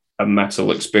a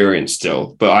metal experience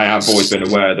still. But I have always been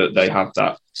aware that they have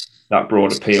that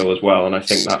broad appeal as well, and I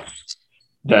think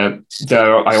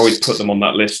I always put them on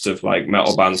that list of like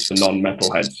metal bands for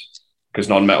non-metalheads, because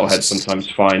non-metalheads sometimes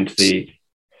find the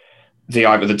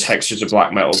either the textures of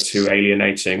black metal too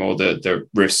alienating or the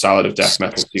riff salad of death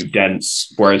metal too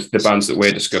dense, whereas the bands that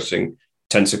we're discussing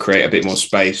tend to create a bit more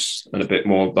space and a bit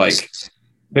more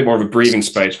of a breathing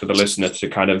space for the listener to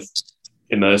kind of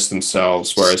immerse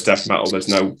themselves, whereas death metal, there's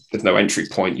no entry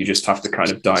point. You just have to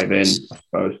kind of dive in, I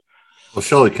suppose. Well,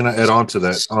 Shelly, can I add on to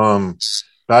that?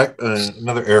 Back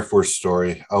another Air Force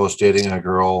story. I was dating a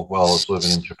girl while I was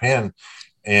living in Japan,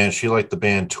 and she liked the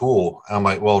band Tool. I'm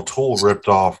like, well, Tool ripped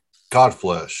off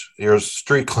Godflesh. Here's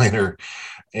Street Cleaner,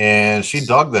 and she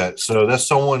dug that. So that's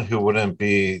someone who wouldn't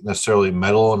be necessarily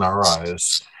metal in our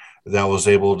eyes that was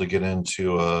able to get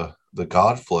into the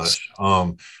Godflesh.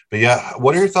 But yeah,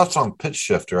 what are your thoughts on Pitch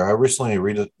Shifter? I recently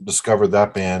rediscovered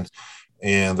that band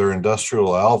and their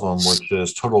industrial album, which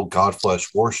is Total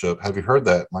Godflesh Worship. Have you heard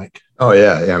that, Mike? Oh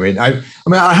yeah. I mean,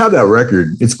 I have that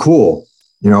record. It's cool,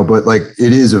 but like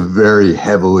it is a very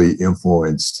heavily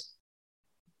influenced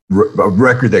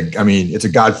record that, I mean, it's a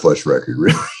Godflesh record,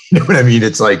 really. You know what I mean?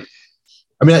 It's like,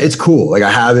 I mean, it's cool. Like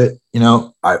I have it,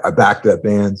 I backed that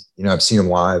band, I've seen them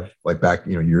live like back,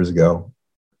 years ago.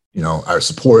 I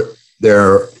support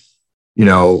their,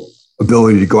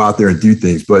 ability to go out there and do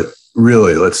things, but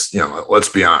really let's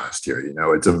be honest here.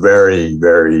 It's a very,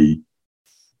 very,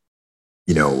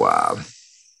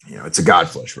 it's a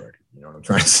Godflesh record. You know what I'm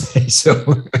trying to say? So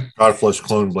Godflesh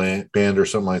clone band or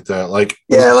something like that. Like,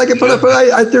 yeah, like, but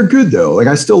they're good though. Like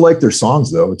I still like their songs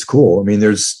though. It's cool. I mean,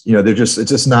 it's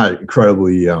just not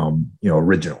incredibly,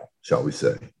 original, shall we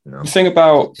say? The thing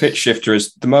about Pitch Shifter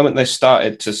is the moment they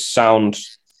started to sound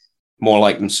more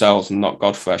like themselves and not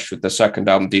Godflesh with their second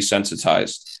album,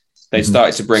 Desensitized, they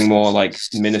started to bring more like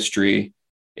Ministry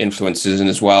influences in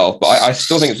as well. But I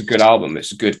still think it's a good album.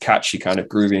 It's a good, catchy, kind of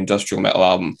groovy industrial metal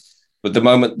album. But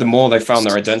the more they found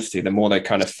their identity, the more they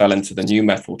kind of fell into the new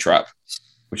metal trap,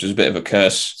 which is a bit of a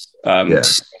curse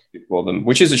for them,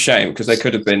 which is a shame because they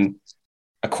could have been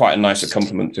quite a nice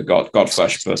accompaniment to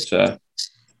Godflesh.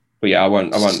 But yeah, I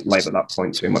won't labor that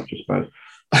point too much, I suppose.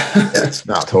 Yes,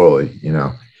 no, totally.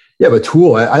 Yeah, but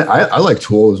Tool, I like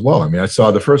Tool as well. I mean,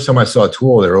 the first time I saw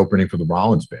Tool, they were opening for the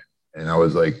Rollins Band, and I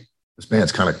was like, this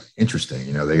band's kind of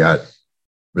interesting. They got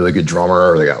really good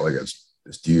drummer. They got like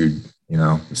this dude,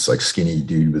 this like skinny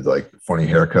dude with like funny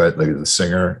haircut, like the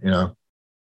singer,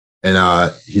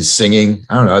 and he's singing.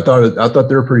 I don't know. I thought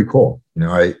they were pretty cool.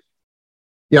 I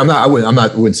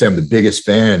wouldn't say I'm the biggest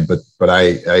fan, but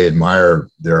I admire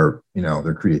their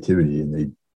creativity,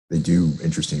 and they do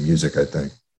interesting music, I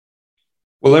think.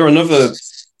 Well, they're another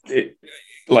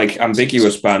like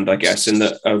ambiguous band, I guess, in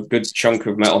that a good chunk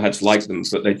of metalheads like them,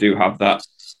 but they do have that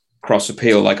cross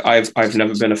appeal. Like I've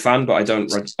never been a fan, but I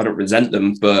don't resent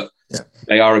them. But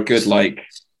they are a good like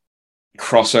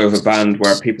crossover band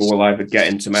where people will either get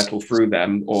into metal through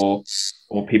them, or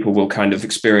people will kind of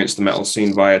experience the metal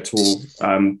scene via Tool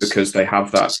because they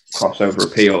have that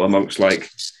crossover appeal amongst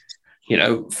like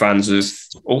fans of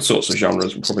all sorts of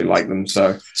genres will probably like them.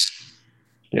 So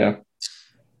yeah.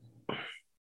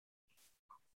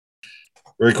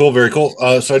 Very cool. Very cool.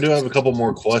 So I do have a couple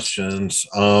more questions.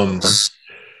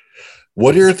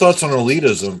 What are your thoughts on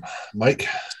elitism, Mike?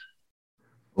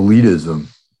 Elitism.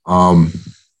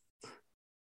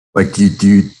 Like,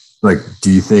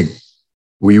 do you think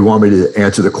you want me to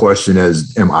answer the question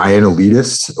as, am I an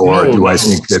elitist, or do I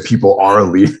think that people are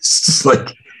elitists?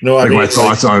 My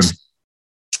thoughts on.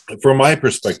 From my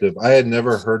perspective, I had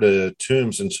never heard of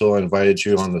Tombs until I invited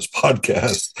you on this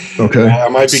podcast. Okay. I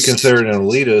might be considered an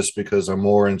elitist because I'm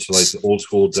more into like the old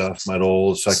school death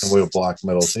metal, second wave black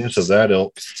metal, things of that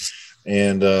ilk.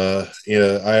 And,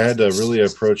 I had to really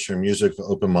approach your music with an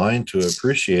open mind to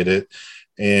appreciate it.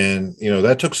 And,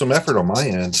 that took some effort on my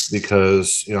end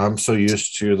because, I'm so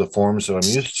used to the forms that I'm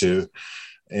used to.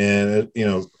 And,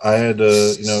 I had to,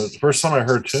 the first time I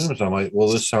heard Tombs, I'm like, well,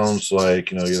 this sounds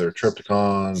like, either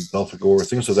Triptychon, Belphegor,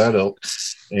 things of that ilk.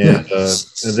 And,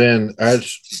 and then I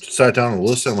sat down and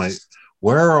listened. I'm like,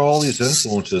 where are all these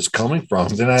influences coming from?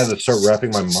 Then I had to start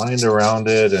wrapping my mind around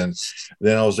it. And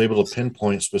then I was able to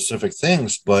pinpoint specific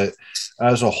things. But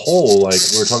as a whole, like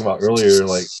we were talking about earlier,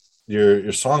 like your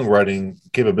songwriting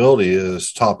capability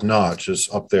is top notch, is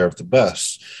up there with the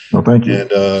best. Oh, thank you.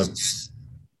 And,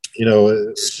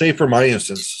 say for my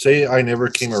instance, say I never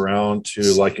came around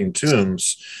to liking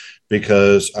Tombs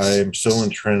because I'm so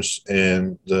entrenched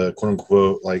in the quote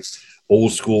unquote like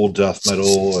old school death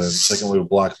metal and second wave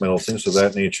black metal, things of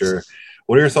that nature.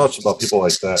 What are your thoughts about people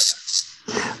like that?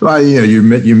 Well,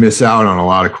 you miss out on a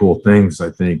lot of cool things, I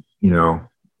think,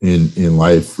 in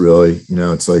life, really.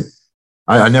 It's like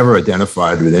I never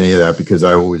identified with any of that because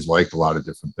I always liked a lot of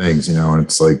different things, you know, and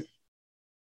it's like,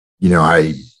 you know,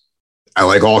 I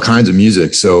like all kinds of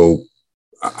music. So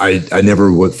I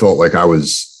never felt like I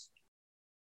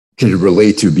could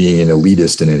relate to being an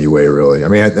elitist in any way, really. I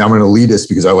mean, I'm an elitist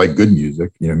because I like good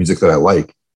music, you know, music that I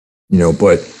like, you know,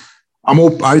 but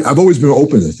I've always been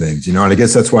open to things, you know, and I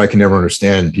guess that's why I can never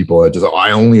understand people that just,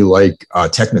 I only like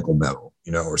technical metal,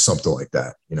 you know, or something like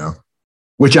that, you know,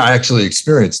 which I actually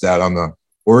experienced that on the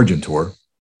Origin tour.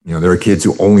 You know, there are kids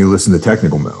who only listen to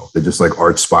technical metal. They just like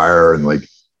Archspire and like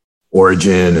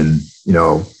Origin and, you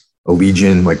know,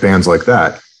 Allegiant, like bands like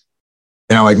that.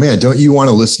 And I'm like, man, don't you want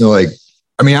to listen to like,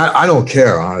 I mean, I don't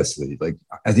care, honestly. Like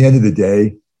at the end of the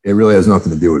day, it really has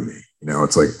nothing to do with me. You know,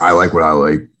 it's like, I like what I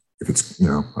like. If it's, you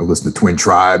know, I listen to Twin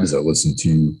Tribes, I listen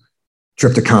to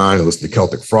Triptykon, I listen to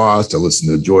Celtic Frost, I listen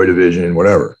to Joy Division,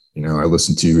 whatever. You know, I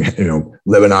listen to, you know,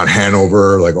 Lebanon,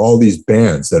 Hanover, like all these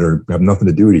bands that have nothing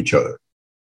to do with each other.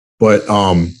 But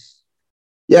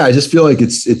yeah, I just feel like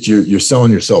it's you're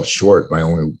selling yourself short by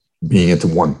only being into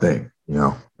one thing, you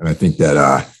know. And I think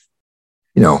that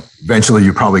you know, eventually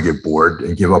you probably get bored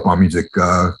and give up on music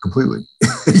completely.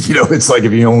 You know, it's like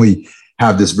if you only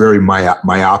have this very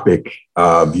myopic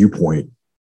viewpoint,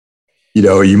 you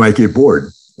know, you might get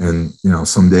bored. And, you know,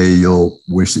 someday you'll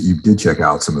wish that you did check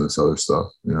out some of this other stuff,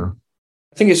 you know.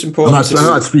 I think it's important. I'm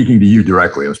not speaking to you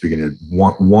directly. I'm speaking to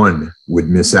one would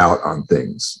miss out on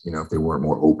things, you know, if they weren't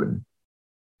more open.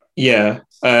 Yeah.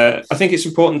 I think it's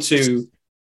important to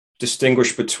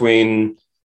distinguish between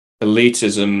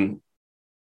elitism,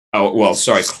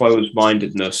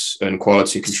 closed-mindedness and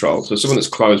quality control. So someone that's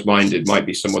closed-minded might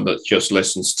be someone that just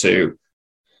listens to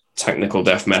technical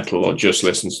death metal or just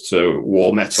listens to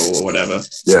war metal or whatever.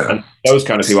 Yeah. And those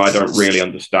kind of people I don't really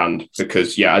understand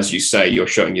because, yeah, as you say, you're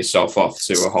shutting yourself off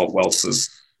to a whole wealth of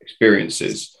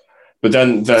experiences. But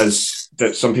then there's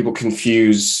that some people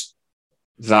confuse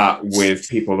that with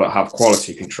people that have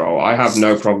quality control. I have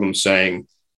no problem saying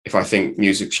if I think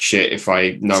music's shit, if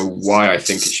I know why I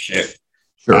think it's shit.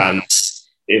 Sure. And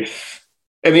if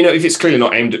it's clearly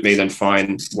not aimed at me, then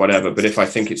fine, whatever. But if I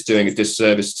think it's doing a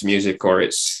disservice to music or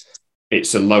it's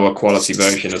a lower quality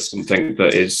version of something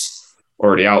that is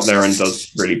already out there and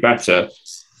does really better,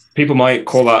 people might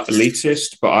call that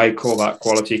elitist, but I call that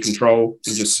quality control.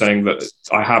 I'm just saying that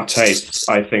I have tastes.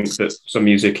 I think that some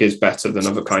music is better than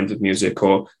other kinds of music,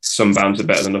 or some bands are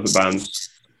better than other bands.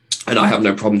 And I have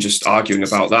no problem just arguing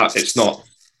about that. It's not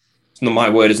my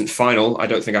word isn't final. I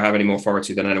don't think I have any more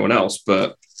authority than anyone else,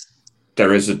 but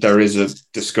there is a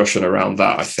discussion around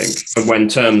that, I think. And when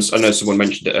terms, I know someone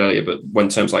mentioned it earlier, but when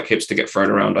terms like hipster get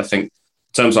thrown around, I think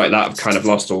terms like that have kind of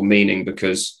lost all meaning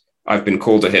because I've been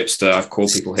called a hipster. I've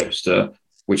called people hipster,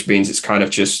 which means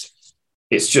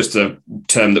it's just a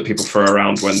term that people throw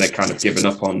around when they're kind of given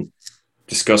up on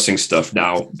discussing stuff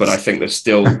now. But I think there's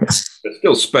still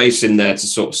space in there to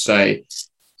sort of say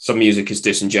some music is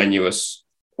disingenuous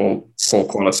or poor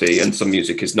quality and some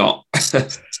music is not.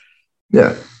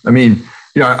 Yeah. I mean,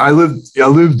 you know, I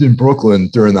lived in Brooklyn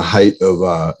during the height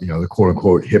of, you know, the quote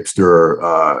unquote hipster,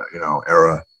 you know,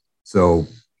 era. So,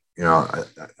 you know,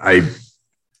 I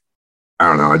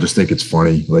don't know. I just think it's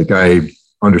funny. Like I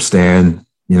understand,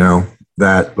 you know,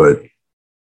 that, but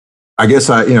I guess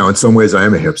you know, in some ways I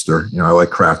am a hipster. You know, I like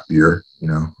craft beer, you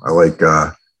know, I like,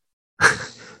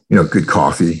 you know, good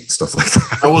coffee, stuff like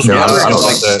that. I was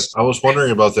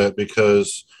wondering about that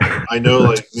because I know,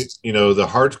 like, you know, the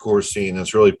hardcore scene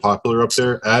is really popular up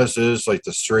there, as is like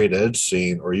the straight edge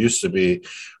scene, or used to be.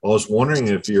 I was wondering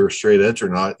if you're straight edge or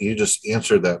not. You just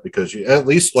answered that because you at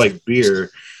least like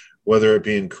beer, whether it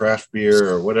be in craft beer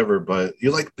or whatever, but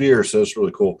you like beer, so it's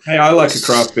really cool. Hey, I like a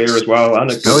craft beer as well. And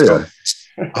a good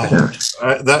yeah.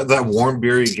 That warm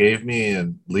beer you gave me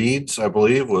in Leeds, I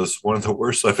believe, was one of the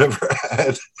worst I've ever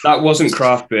had. That wasn't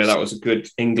craft beer. That was a good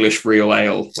English real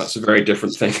ale. That's a very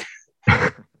different thing.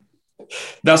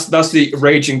 That's the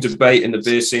raging debate in the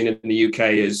beer scene in the UK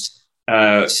is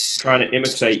trying to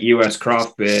imitate US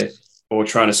craft beer or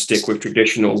trying to stick with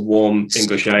traditional warm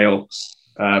English ale.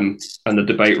 And the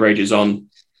debate rages on.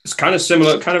 It's kind of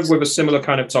similar, kind of with a similar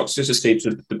kind of toxicity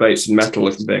to debates in metal,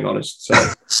 if I'm being honest. So,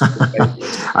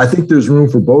 I think there's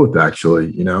room for both,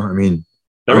 actually. You know, I mean,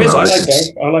 I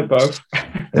like both.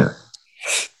 Yeah.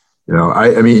 You know,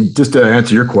 I mean, just to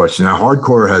answer your question, now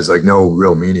hardcore has like no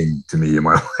real meaning to me in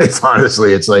my life.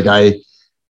 Honestly, it's like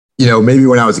you know, maybe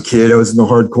when I was a kid, I was into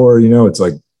hardcore. You know, it's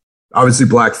like obviously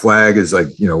Black Flag is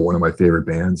like, you know, one of my favorite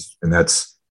bands, and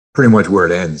that's pretty much where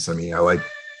it ends. I mean, I like,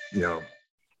 you know.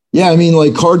 Yeah, I mean,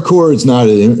 like hardcore is not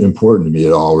important to me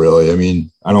at all, really. I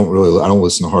mean, I don't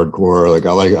listen to hardcore. Like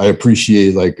I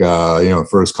appreciate like, you know,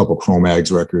 first couple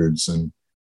Cro-Mags records and,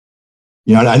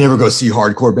 you know, I never go see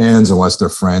hardcore bands unless they're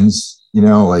friends, you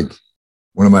know, like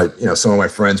one of my, you know, some of my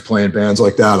friends playing bands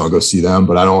like that, I'll go see them,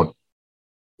 but I don't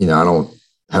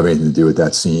have anything to do with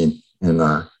that scene. And,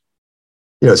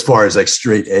 you know, as far as like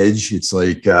straight edge, it's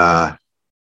like, the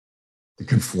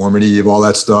conformity of all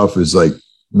that stuff is like,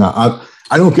 no,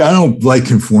 I don't like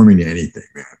conforming to anything,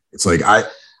 man. It's like,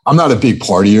 I'm not a big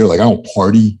partier. Like I don't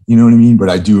party, you know what I mean? But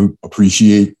I do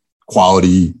appreciate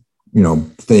quality, you know,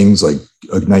 things like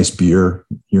a nice beer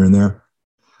here and there.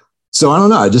 So I don't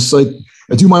know. I just like,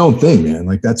 I do my own thing, man.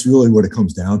 Like that's really what it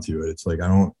comes down to. It's like, I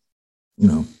don't, you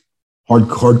know,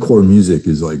 hardcore music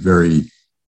is like very,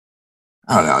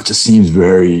 I don't know. It just seems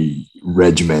very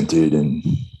regimented and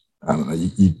I don't know.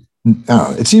 I don't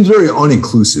know. It seems very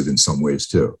uninclusive in some ways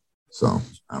too. So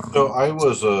I don't know. So I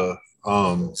was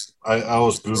I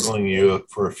was Googling you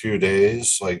for a few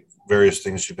days, like various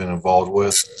things you've been involved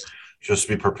with, just to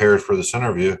be prepared for this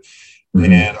interview.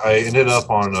 Mm-hmm. And I ended up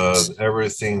on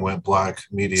Everything Went Black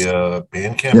Media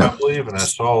Bandcamp, yeah. I believe, and I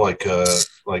saw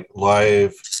like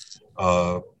live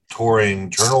touring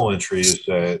journal entries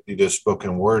that you did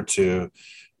spoken word to,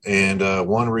 and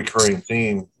one recurring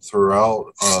theme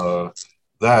throughout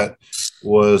that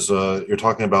was you're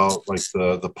talking about like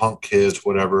the punk kids,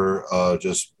 whatever,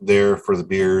 just there for the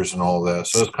beers and all that.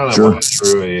 So it's kind of sure. Went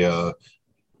through a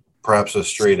perhaps a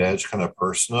straight edge kind of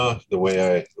persona, the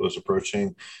way I was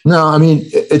approaching. No, I mean,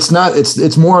 it's not,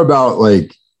 it's more about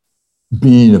like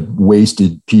being a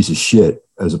wasted piece of shit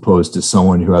as opposed to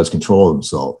someone who has control of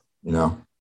himself, you know,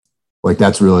 like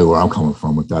that's really where I'm coming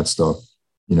from with that stuff.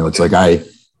 You know, it's like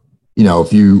you know,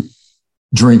 if you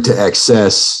drink to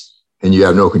excess and you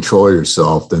have no control of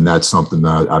yourself, then that's something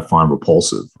that I find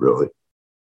repulsive, really,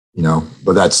 you know,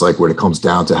 but that's like when it comes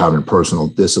down to having personal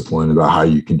discipline about how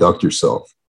you conduct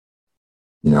yourself.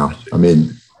 You know, I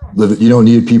mean, you don't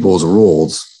need people's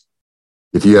rules.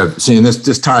 If you have, seeing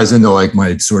this ties into like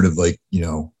my sort of like, you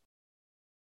know,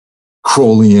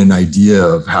 Crowleyan idea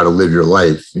of how to live your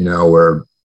life, you know, where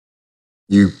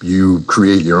you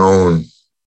create your own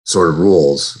sort of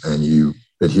rules and you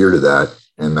adhere to that.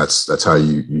 And that's how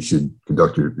you should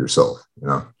conduct yourself, you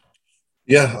know?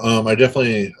 Yeah. I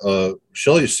definitely,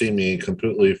 Shelly's seen me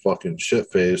completely fucking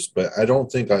shit-faced, but I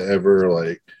don't think I ever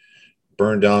like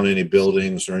burned down any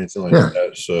buildings or anything like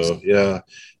that. So yeah.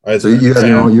 So you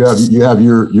have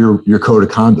your code of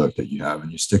conduct that you have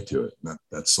and you stick to it.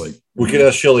 That's like, we could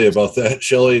ask Shelly about that.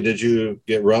 Shelly, did you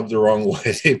get rubbed the wrong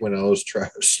way when I was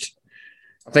trashed?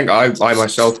 I think I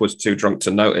myself was too drunk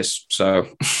to notice. So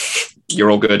you're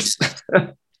all good.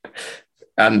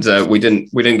 And I didn't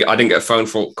get a phone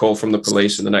call from the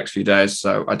police in the next few days.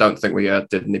 So I don't think we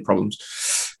did any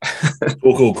problems.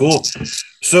 Cool.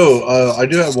 So I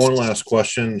do have one last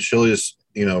question. Shelly is,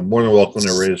 you know, more than welcome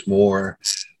to raise more,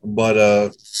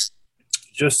 but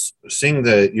just seeing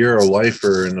that you're a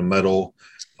lifer in the metal,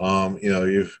 you know,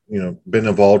 you've been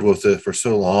involved with it for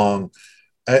so long.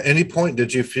 At any point,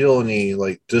 did you feel any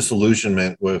like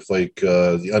disillusionment with like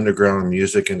the underground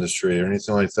music industry or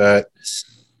anything like that?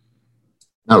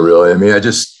 Not really. I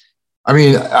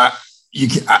mean,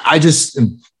 I just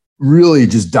really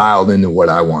just dialed into what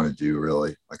I want to do.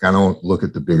 Really, like I don't look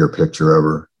at the bigger picture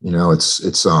ever. You know, it's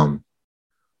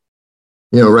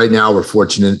you know, right now we're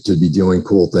fortunate to be doing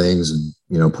cool things and,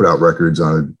 you know, put out records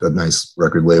on a nice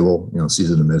record label. You know,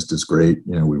 Season of Mist is great.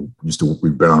 You know,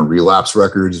 we've been on Relapse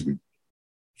Records. We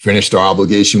finished our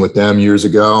obligation with them years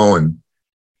ago. And,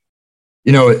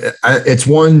 you know, it's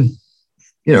one,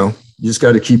 you know, you just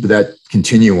got to keep that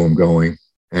continuum going.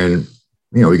 And,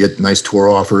 you know, we get nice tour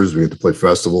offers. We get to play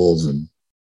festivals. And,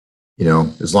 you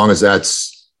know, as long as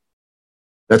that's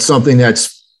something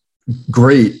that's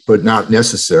great, but not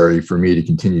necessary for me to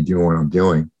continue doing what I'm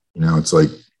doing. You know, it's like,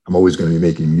 I'm always going to be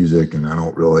making music and I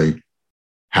don't really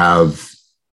have,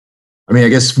 I mean, I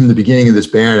guess from the beginning of this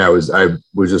band, I was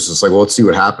just like, well, let's see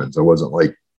what happens. I wasn't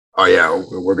like, oh yeah,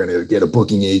 we're going to get a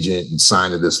booking agent and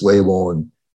sign to this label and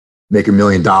make $1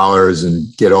 million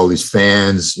and get all these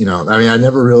fans. You know, I mean, I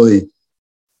never really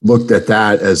looked at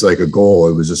that as like a goal.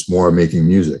 It was just more making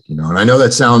music, you know? And I know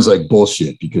that sounds like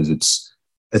bullshit because it's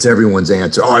everyone's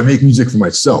answer. Oh, I make music for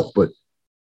myself, but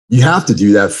you have to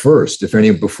do that first,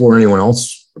 before anyone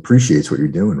else appreciates what you're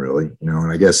doing, really, you know?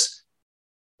 And I guess,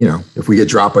 you know, if we get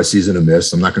dropped by Season of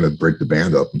Mist, I'm not going to break the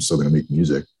band up. I'm still going to make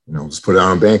music, you know, just put it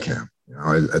out on Bandcamp. You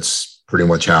know, that's pretty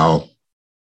much how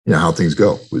things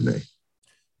go with me.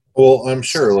 Well, I'm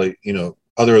sure, like, you know,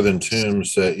 other than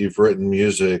Tombs, that you've written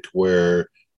music where,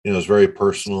 you know, it's very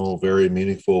personal, very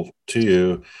meaningful to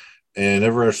you, and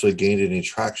never actually gained any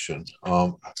traction.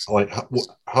 Like,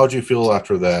 how'd you feel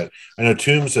after that? I know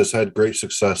Tombs has had great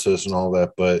successes and all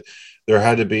that, but there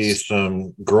had to be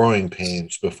some growing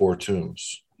pains before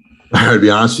Tombs. To be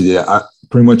honest with you,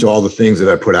 pretty much all the things that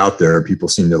I put out there, people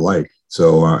seem to like.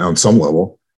 So on some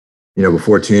level,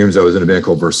 before Tombs, I was in a band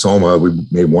called Versoma. We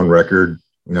made one record.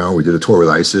 We did a tour with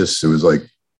ISIS. It was like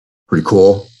pretty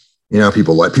cool.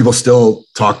 People still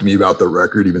talk to me about the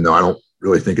record, even though I don't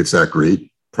really think it's that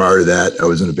great. Prior to that, I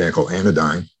was in a band called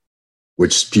Anodyne,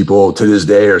 which people to this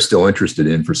day are still interested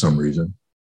in for some reason.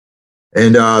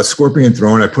 And Scorpion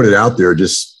Throne, I put it out there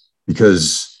just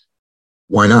because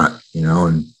why not?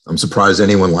 And I'm surprised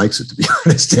anyone likes it, to be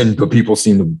honest. But people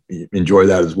seem to enjoy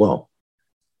that as well.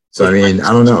 So, I mean,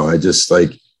 I don't know. I just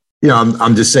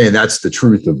I'm just saying that's the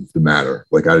truth of the matter.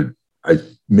 Like I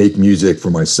make music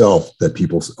for myself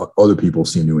that other people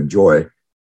seem to enjoy.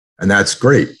 And that's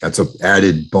great. That's an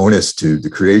added bonus to the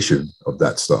creation of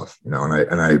that stuff, and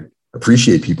I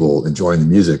appreciate people enjoying the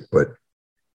music, but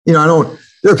there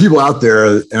are people out there,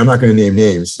 and I'm not going to name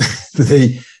names, but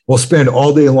they will spend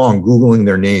all day long Googling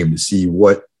their name to see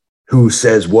who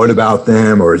says what about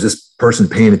them, or is this person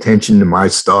paying attention to my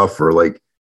stuff, or like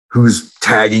who's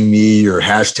tagging me or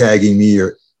hashtagging me,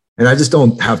 and I just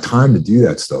don't have time to do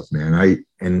that stuff, man. I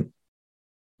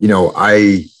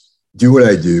do what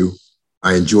I do.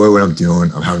 I enjoy what I'm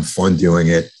doing. I'm having fun doing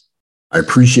it. I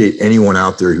appreciate anyone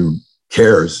out there who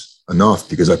cares enough,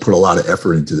 because I put a lot of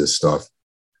effort into this stuff,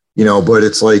 but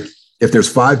it's like, if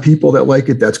there's 5 people that like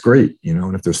it, that's great.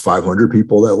 And if there's 500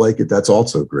 people that like it, that's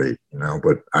also great,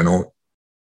 but I don't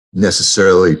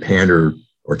necessarily pander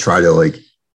or try to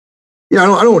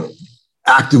I don't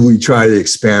actively try to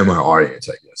expand my audience,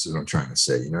 I guess is what I'm trying to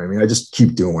say. I mean, I just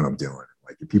keep doing what I'm doing.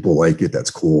 Like, if people like it,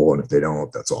 that's cool. And if they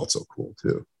don't, that's also cool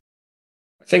too.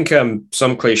 I think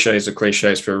some cliches are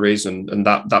cliches for a reason, and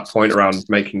that point around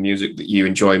making music that you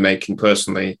enjoy making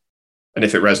personally, and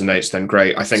if it resonates, then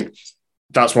great. I think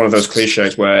that's one of those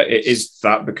cliches where it is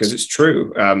that because it's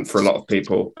true for a lot of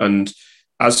people. And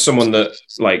as someone that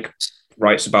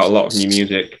writes about a lot of new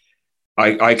music,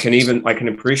 I can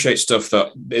appreciate stuff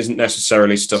that isn't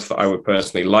necessarily stuff that I would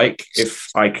personally like, if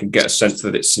I can get a sense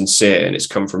that it's sincere and it's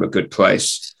come from a good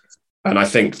place. And I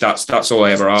think that's all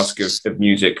I ever ask of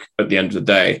music at the end of the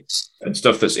day. And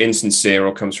stuff that's insincere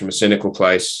or comes from a cynical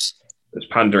place, that's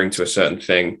pandering to a certain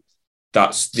thing,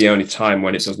 that's the only time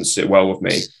when it doesn't sit well with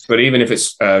me. But even if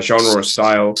it's a genre or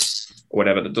style or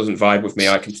whatever that doesn't vibe with me,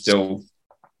 I can still,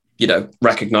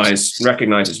 recognize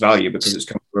its value, because it's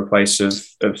come from a place of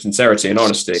sincerity and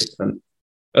honesty. And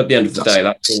at the end of the day,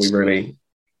 that's all we really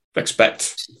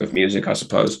expect of music, I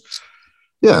suppose.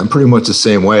 Yeah, I'm pretty much the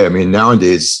same way. I mean,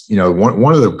 nowadays,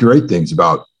 one of the great things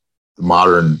about the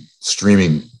modern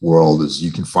streaming world is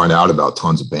you can find out about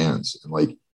tons of bands.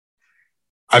 And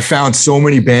I found so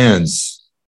many bands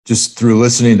just through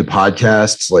listening to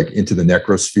podcasts, like Into the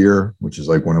Necrosphere, which is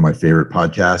one of my favorite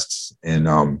podcasts, and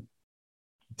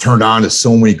turned on to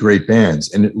so many great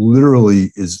bands. And it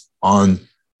literally is on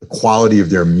the quality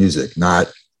of their music,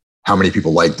 not how many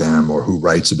people like them or who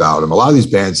writes about them. A lot of these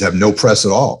bands have no press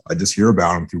at all. I just hear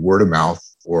about them through word of mouth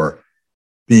or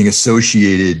being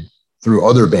associated through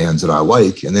other bands that I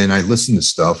like. And then I listen to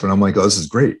stuff and I'm like, oh, this is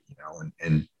great.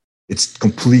 And it's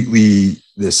completely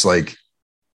this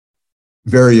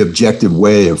very objective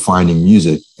way of finding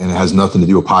music. And it has nothing to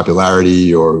do with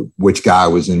popularity or which guy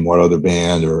was in what other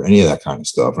band or any of that kind of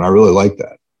stuff. And I really like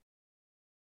that.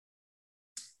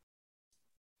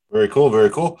 Very cool. Very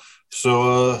cool.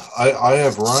 So I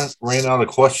have ran out of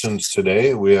questions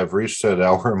today. We have reached that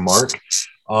hour mark.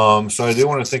 So I do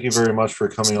want to thank you very much for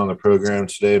coming on the program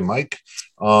today, Mike.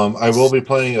 I will be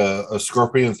playing a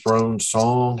Scorpion Throne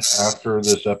song after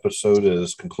this episode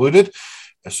is concluded,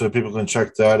 so people can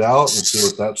check that out and see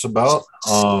what that's about.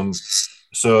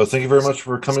 So thank you very much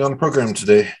for coming on the program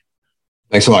today.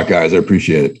 Thanks a lot, guys. I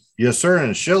appreciate it. Yes, sir.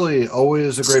 And Shelly,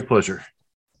 always a great pleasure.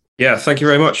 Yeah, thank you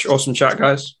very much. Awesome chat,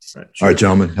 guys. All right,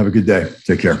 gentlemen. Have a good day.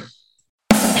 Take care.